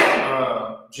Pharisaical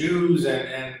Jews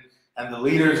and the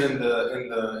leaders in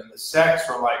the sects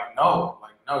were like, no,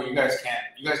 you guys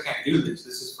can't do this.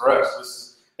 This is for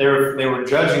us. They were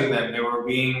judging them. They were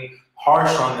being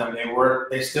harsh on them. They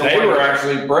were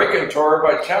actually breaking Torah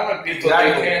by telling people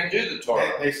they can't do the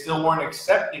Torah. They still weren't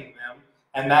accepting them,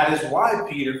 and that is why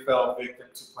Peter fell victim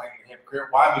to playing the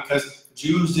hypocrite. Why? Because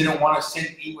Jews didn't want to sit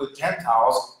and eat with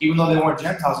Gentiles, even though they weren't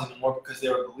Gentiles anymore, because they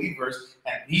were believers.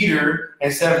 And Peter,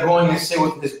 instead of going and sit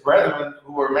with his brethren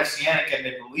who were Messianic and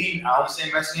they believed, I don't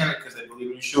say Messianic because they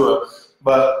believe in Yeshua,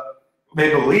 but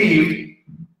they believed.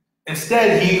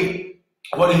 Instead,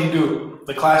 what did he do?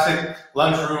 The classic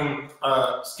lunchroom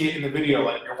skit in the video,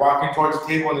 like you're walking towards the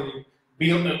table and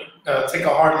you take a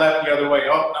hard left the other way.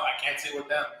 Oh, no, I can't sit with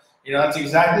them. That's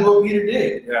exactly what Peter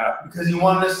did. Yeah. Because he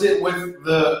wanted to sit with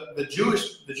the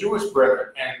Jewish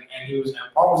brethren, and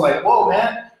Paul was like, "Whoa,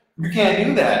 man, you can't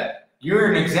do that.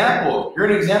 You're an example. You're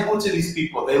an example to these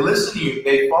people. They listen to you.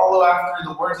 They follow after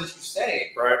the words that you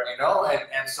say." Right.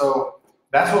 And so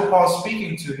that's what Paul's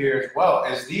speaking to here as well,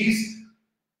 as these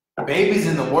babies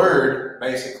in the word,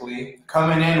 basically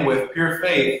coming in with pure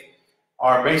faith,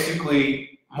 are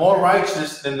basically more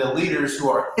righteous than the leaders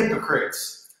who are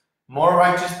hypocrites. More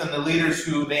righteous than the leaders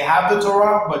who they have the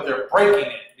Torah, but they're breaking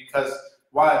it. Because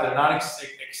why? They're not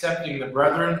accepting the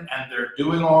brethren, and they're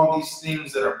doing all these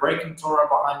things that are breaking Torah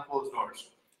behind closed doors.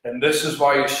 And this is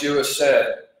why Yeshua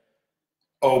said,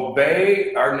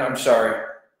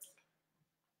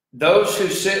 those who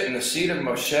sit in the seat of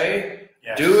Moshe,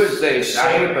 yes, do as they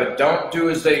say, but don't do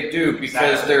as they do.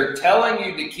 Because they're telling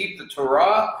you to keep the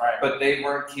Torah, right, but they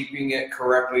weren't keeping it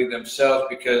correctly themselves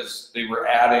because they were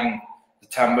adding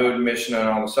Talmud, Mishnah, and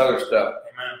all this other stuff.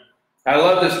 Amen. I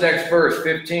love this next verse,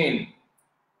 15.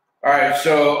 All right,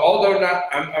 so although not,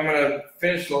 I'm going to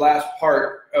finish the last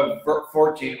part of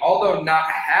 14. Although not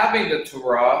having the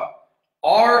Torah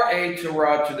are a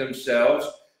Torah to themselves,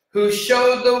 who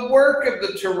show the work of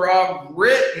the Torah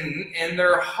written in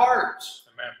their hearts.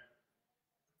 Amen.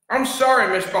 I'm sorry,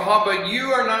 Mishpachah, but you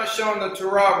are not showing the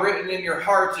Torah written in your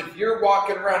hearts if you're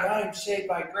walking around, I'm saved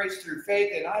by grace through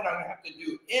faith, and I don't have to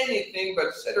do anything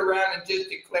but sit around and just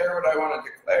declare what I want to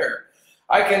declare.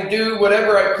 I can do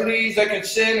whatever I please. I can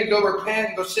sin and go repent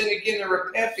and go sin again and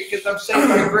repent because I'm saved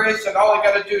by grace, and all I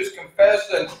got to do is confess,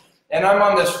 and I'm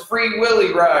on this free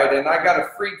willy ride, and I got a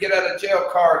free get out of jail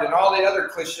card and all the other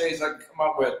cliches I can come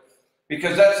up with.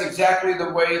 Because that's exactly the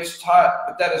way it's taught,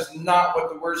 but that is not what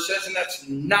the word says, and that's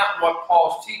not what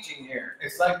Paul's teaching here.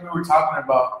 It's like we were talking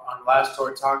about on last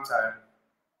Torah Talk Time.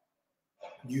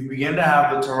 You begin to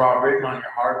have the Torah written on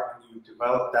your heart when you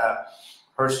develop that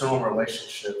personal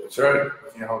relationship with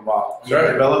Jehovah. You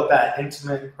develop that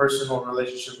intimate personal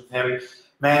relationship with Him.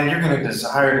 Man, you're going to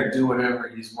desire to do whatever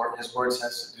His word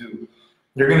says to do.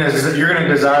 You're going to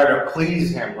desire to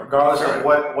please Him, regardless of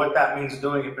what that means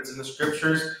doing. If it's in the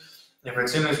Scriptures, if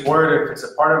it's in His Word, if it's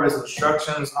a part of His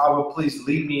instructions, Abba, please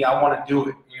lead me. I want to do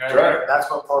it. You know, right. That's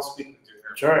what Paul's speaking to here.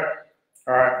 That's right.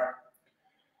 All right.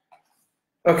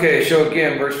 Okay, so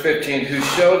again, verse 15, who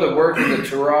show the work of the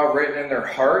Torah written in their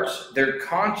hearts, their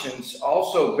conscience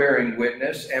also bearing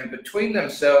witness, and between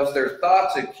themselves their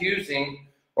thoughts accusing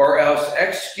or else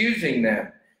excusing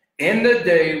them, in the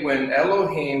day when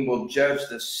Elohim will judge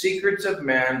the secrets of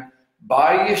man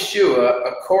by Yeshua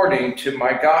according to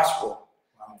my gospel.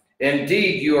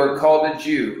 Indeed, you are called a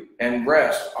Jew, and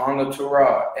rest on the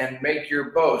Torah, and make your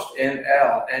boast in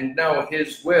El, and know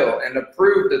His will, and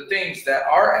approve the things that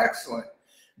are excellent,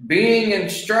 being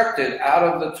instructed out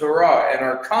of the Torah, and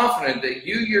are confident that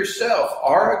you yourself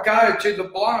are a guide to the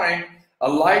blind, a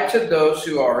light to those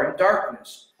who are in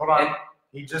darkness. Hold on.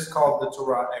 He just called the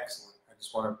Torah excellent. I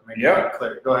just want to make that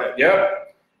clear. Go ahead. Yep.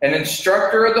 An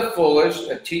instructor of the foolish,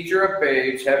 a teacher of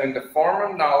babes, having the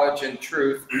form of knowledge and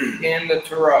truth in the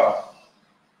Torah.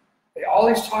 All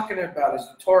he's talking about is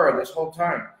the Torah this whole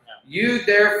time. Yeah. You,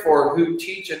 therefore, who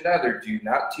teach another, do you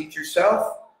not teach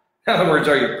yourself? In other words,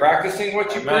 are you practicing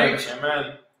what you preach?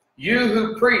 Amen. You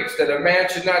who preach that a man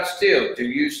should not steal, do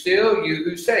you steal? You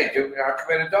who say, do not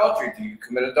commit adultery, do you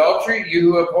commit adultery?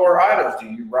 You who abhor idols, do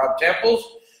you rob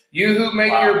temples? You who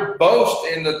make your boast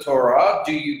in the Torah,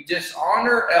 do you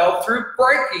dishonor El through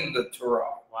breaking the Torah?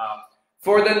 Wow.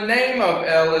 For the name of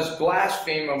El is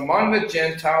blasphemed among the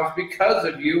Gentiles because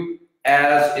of you,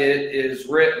 as it is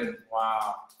written.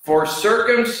 Wow. For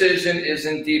circumcision is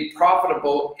indeed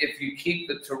profitable if you keep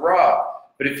the Torah.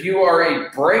 But if you are a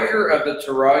breaker of the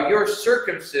Torah, your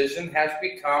circumcision has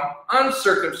become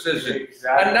uncircumcision.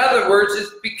 Exactly. In other words, it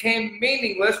became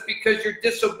meaningless because you're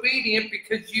disobedient,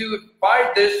 because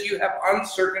by this you have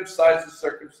uncircumcised the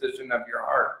circumcision of your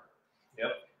heart.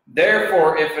 Yep.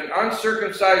 Therefore, if an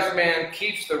uncircumcised man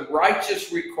keeps the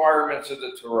righteous requirements of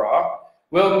the Torah,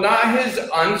 will not his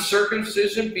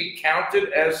uncircumcision be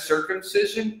counted as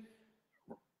circumcision?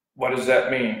 What does that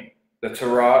mean? The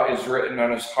Torah is written on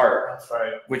his heart, that's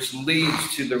right, which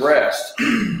leads to the rest.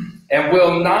 And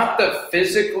will not the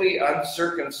physically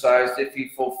uncircumcised, if he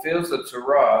fulfills the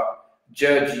Torah,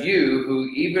 judge you, who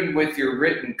even with your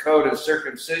written code of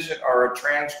circumcision are a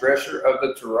transgressor of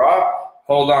the Torah?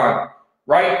 Hold on.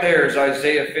 Right there is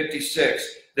Isaiah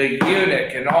 56. The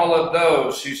eunuch and all of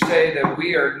those who say that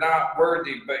we are not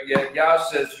worthy, but yet Yah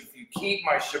says, if you keep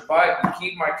my Shabbat, you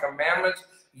keep my commandments,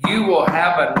 you will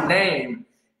have a name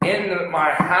in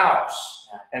my house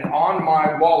and on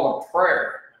my wall of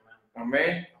prayer.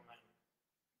 Amen.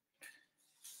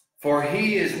 For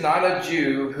he is not a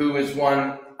Jew who is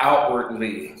one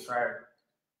outwardly. That's right.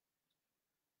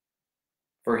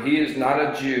 For he is not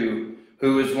a Jew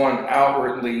who is one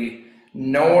outwardly,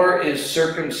 nor is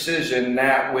circumcision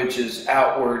that which is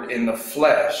outward in the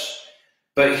flesh.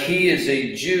 But he is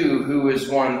a Jew who is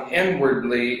one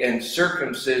inwardly, and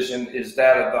circumcision is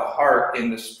that of the heart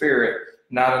in the spirit,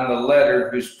 not in the letter,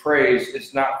 whose praise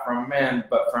is not from men,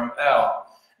 but from El.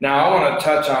 Now, I want to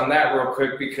touch on that real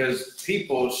quick because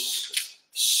people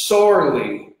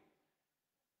sorely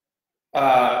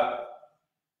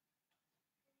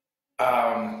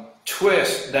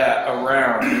twist that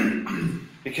around.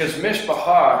 Because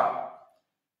Mishpachah,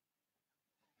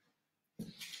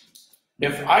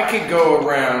 if I could go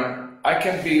around, I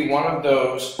can be one of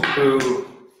those who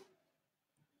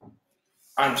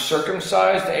I'm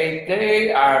circumcised 8th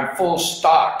day, I'm full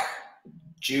stock,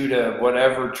 Judah,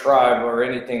 whatever tribe or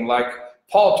anything like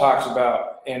Paul talks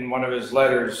about in one of his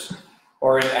letters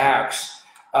or in Acts.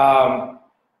 I'm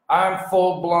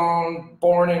full blown,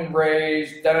 born and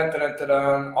raised,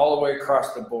 all the way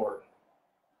across the board.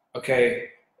 Okay,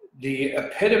 the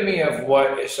epitome of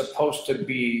what is supposed to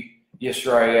be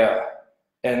Yisrael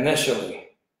initially.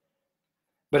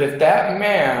 But if that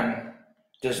man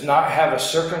does not have a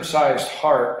circumcised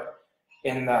heart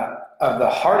of the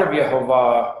heart of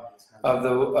Yehovah, of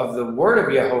the word of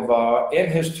Yehovah in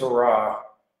his Torah,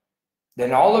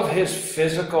 then all of his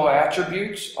physical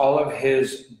attributes, all of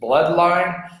his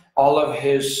bloodline, all of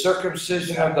his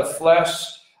circumcision of the flesh,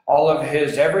 all of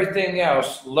his everything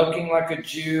else, looking like a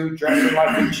Jew, dressing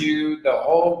like a Jew, the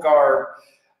whole garb,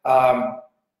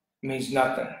 means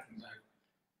nothing.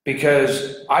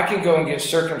 Because I can go and get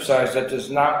circumcised. That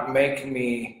does not make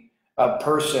me a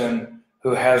person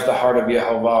who has the heart of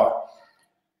Yehovah.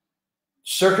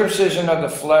 Circumcision of the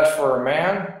flesh for a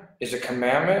man is a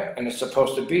commandment, and it's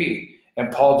supposed to be.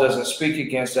 And Paul doesn't speak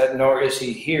against that, nor is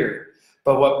he here.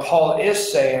 But what Paul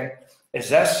is saying is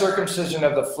that circumcision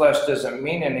of the flesh doesn't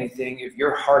mean anything if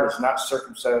your heart is not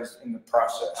circumcised in the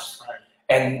process. Right.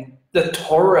 And the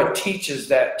Torah teaches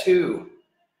that too.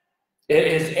 It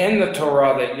is in the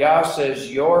Torah that Yah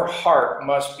says, your heart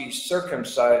must be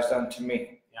circumcised unto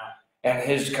me. Yeah. And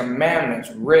his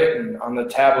commandments written on the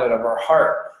tablet of our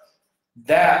heart.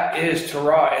 That is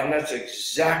Torah, and that's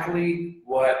exactly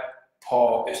what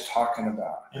Paul is talking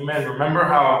about. Amen. Remember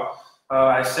how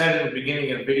I said in the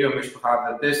beginning of the video,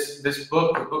 Mishpachah, that this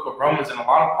book, the book of Romans, and a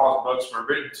lot of Paul's books were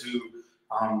written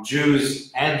to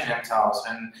Jews and Gentiles.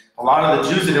 And a lot of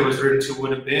the Jews that it was written to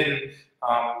would have been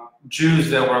Jews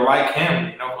that were like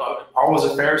him. You know, Paul was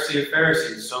a Pharisee of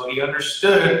Pharisees, so he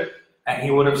understood and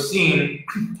he would have seen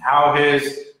how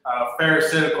his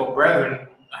Pharisaical brethren,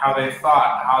 how they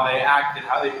thought, how they acted,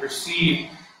 how they perceived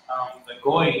the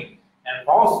goyim. And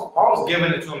Paul's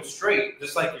giving it to him straight,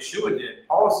 just like Yeshua did.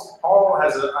 Paul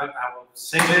has I will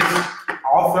say this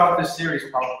all throughout this series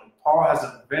probably. Paul has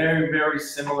a very, very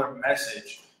similar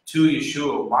message to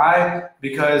Yeshua. Why?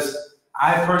 Because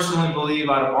I personally believe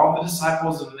out of all the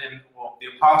disciples and the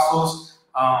apostles,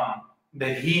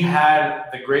 that he had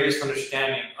the greatest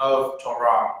understanding of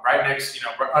Torah, right next,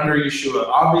 under Yeshua.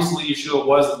 Obviously, Yeshua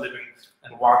was living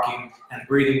and walking and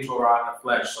breathing Torah in the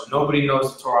flesh, so nobody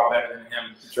knows the Torah better than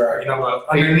him. That's right. But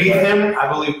underneath him,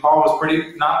 I believe Paul was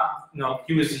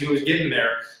he was getting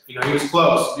there. He was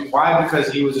close. Why?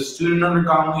 Because he was a student under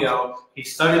Gamaliel. He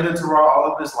studied the Torah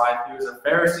all of his life. He was a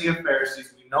Pharisee of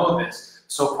Pharisees. We know this.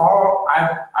 So Paul,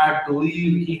 I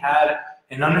believe he had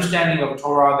an understanding of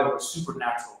Torah that was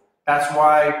supernatural. That's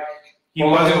why he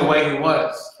was the way he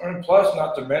was. And plus,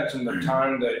 not to mention the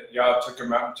time that Yah took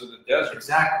him out into the desert.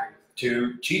 Exactly.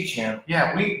 To teach him.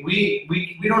 Yeah, we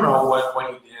don't know what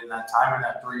he did in that time, in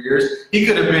that 3 years. He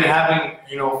could have been having,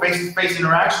 face-to-face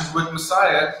interactions with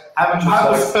Messiah, having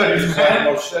Bible studies. That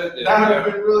would have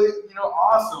been really,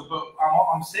 awesome. But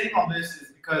I'm saying all this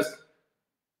is because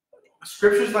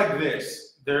scriptures like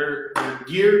this, they're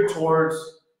geared towards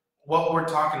what we're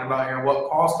talking about here, what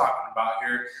Paul's talking about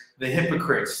here, the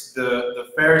hypocrites, the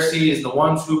Pharisees, the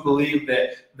ones who believe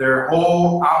that their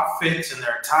whole outfits and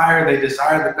their attire, they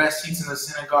desire the best seats in the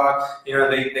synagogue.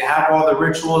 They have all the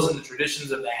rituals and the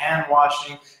traditions of the hand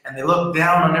washing, and they look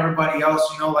down on everybody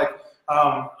else.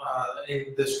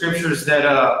 In the scriptures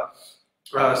that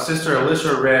Sister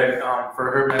Alicia read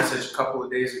for her message a couple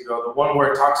of days ago, the one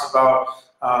where it talks about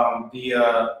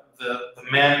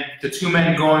the two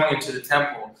men going into the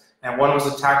temple. And one was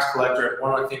a tax collector, and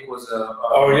one I think was a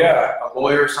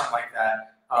lawyer or something like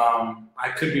that. I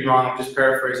could be wrong, I'm just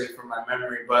paraphrasing from my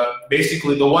memory. But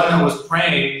basically, the one that was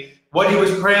praying, what he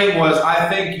was praying was, I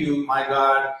thank you, my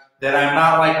God, that I'm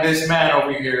not like this man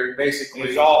over here, basically.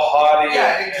 He's all haughty.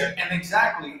 Yeah, and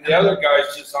exactly. The other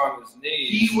guy's just on his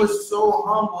knees. He was so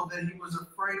humble that he was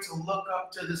afraid to look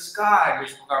up to the sky,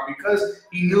 because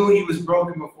he knew he was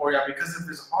broken before Yah, because of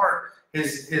his heart,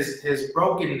 his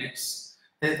brokenness.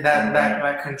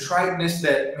 That contriteness,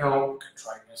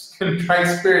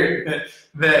 contrite spirit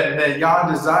that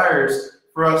Yah desires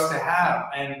for us to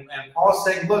have. And Paul's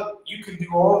saying, look, you can do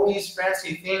all these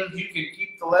fancy things. You can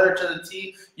keep the letter to the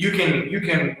T. You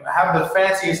can have the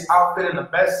fanciest outfit and the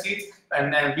best seats,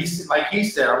 and be like he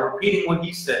said. I'm repeating what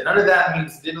he said. None of that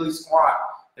means diddly squat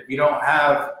if you don't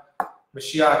have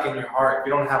Mashiach in your heart, if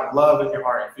you don't have love in your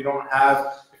heart, if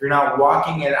you're not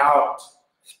walking it out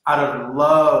of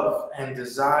love and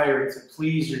desire to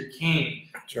please your King.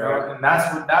 Right. And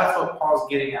that's what Paul's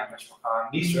getting at,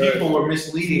 Mishpachah. These people were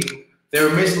misleading. They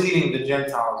were misleading the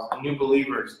Gentiles, the new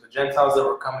believers, the Gentiles that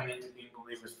were coming into being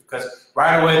believers, because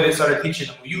right away they started teaching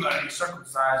them, well, you got to be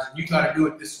circumcised, and you got to do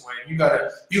it this way, and you got to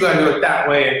do it that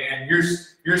way, and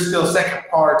you're still second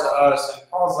part to us. And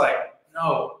Paul's like,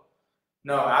 no,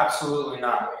 absolutely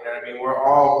not. You know what I mean? We're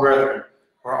all brethren.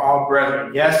 We're all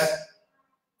brethren.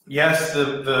 Yes,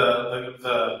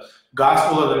 the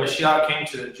gospel of the Mashiach came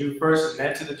to the Jew first and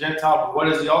then to the Gentile, but what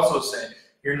does he also say?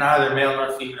 you're neither male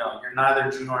nor female. You're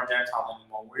neither Jew nor Gentile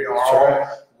anymore. We are That's all right.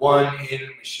 one in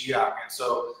Mashiach. And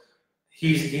so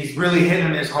he's really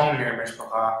hitting his home here,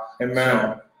 Mishpacha.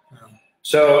 Amen.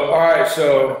 So, all right,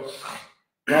 so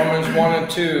Romans 1 and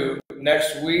 2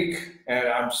 next week, and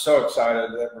I'm so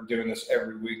excited that we're doing this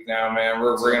every week now, man.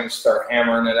 We're going to start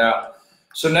hammering it out.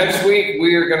 So next week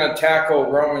we are going to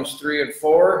tackle Romans 3 and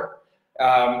 4.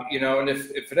 And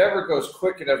if it ever goes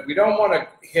quick enough, we don't want to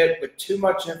hit with too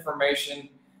much information,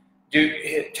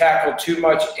 tackle too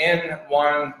much in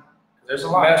one There's a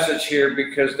lot. message here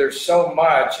because there's so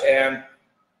much. And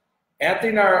Anthony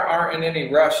and I aren't in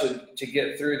any rush to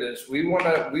get through this. We want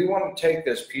to take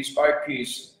this piece by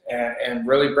piece and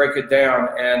really break it down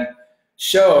and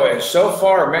show. And so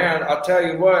far, man, I'll tell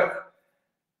you what,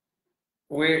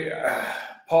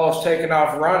 Paul's taken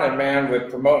off running, man, with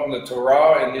promoting the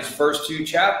Torah in these first 2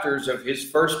 chapters of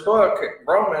his first book,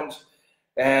 Romans,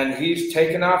 and he's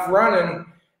taken off running,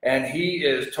 and he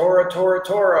is Torah, Torah,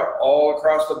 Torah all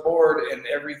across the board in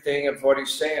everything of what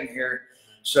he's saying here.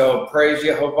 So praise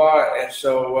Yehovah. And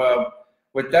so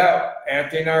with that,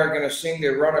 Anthony and I are going to sing the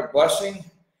Aaronic blessing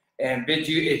and bid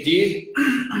you Idi.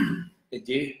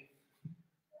 Idi.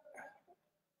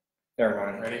 Never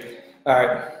mind. Ready? All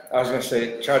right. I was going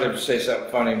to try to say something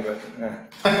funny, but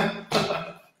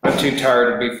I'm too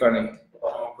tired to be funny.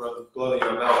 Oh, brother, blow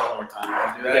your bell one more time.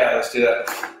 Wanna do that? Yeah, let's do that.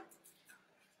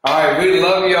 All right. We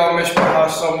love you all, Mishpacha,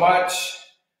 so much,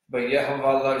 but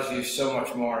Yehovah loves you so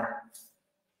much more.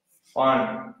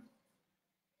 1,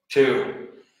 2.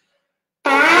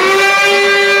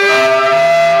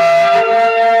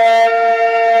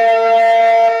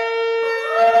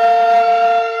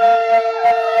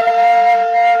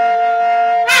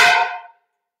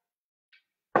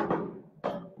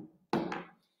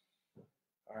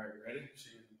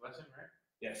 Blessing, right?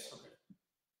 Yes. Okay.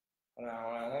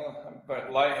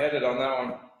 But lightheaded on that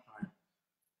one.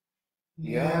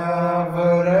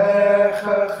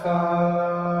 Yavarechecha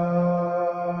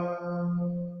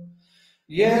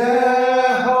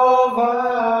Yehovah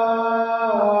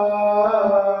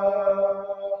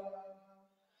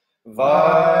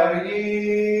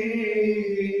Vayish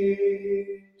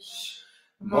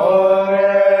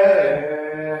Morecha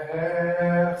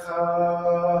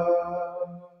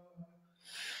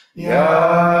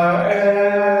Yehovah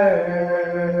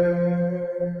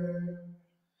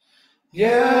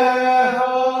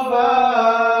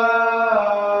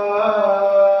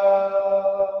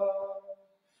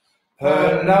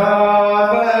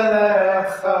Panav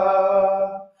Elecha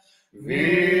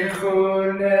Vichunecha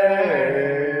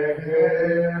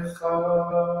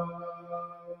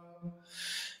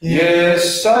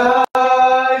Yisa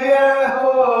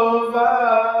Yehovah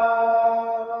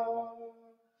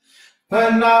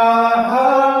Panav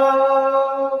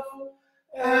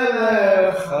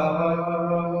Elecha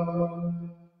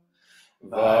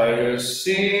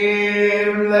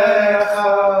Vayosim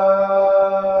Lecha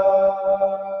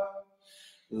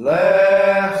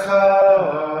Lecha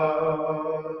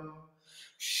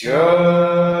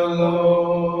Shalom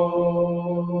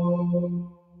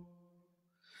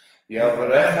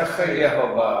Yavrechecha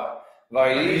Yehovah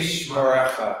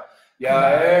Vayishmerecha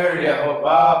Yair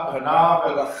Yehovah Panav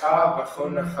Elecha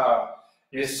V'chunecha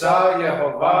Yisa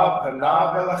Yehovah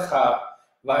Panav Elecha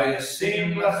Vayosim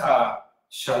Lecha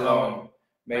Shalom.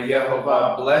 May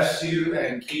Yehovah bless you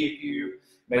and keep you.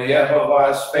 May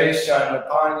Yehovah's face shine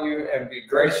upon you and be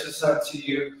gracious unto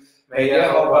you. May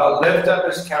Yehovah lift up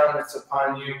his countenance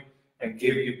upon you and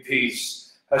give you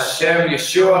peace. Hashem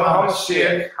Yeshua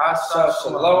HaMashiach Hasa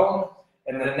Shalom.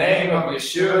 In the name of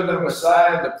Yeshua the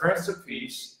Messiah, the Prince of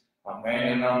Peace.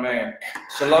 Amen and amen.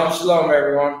 Shalom, shalom,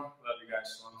 everyone.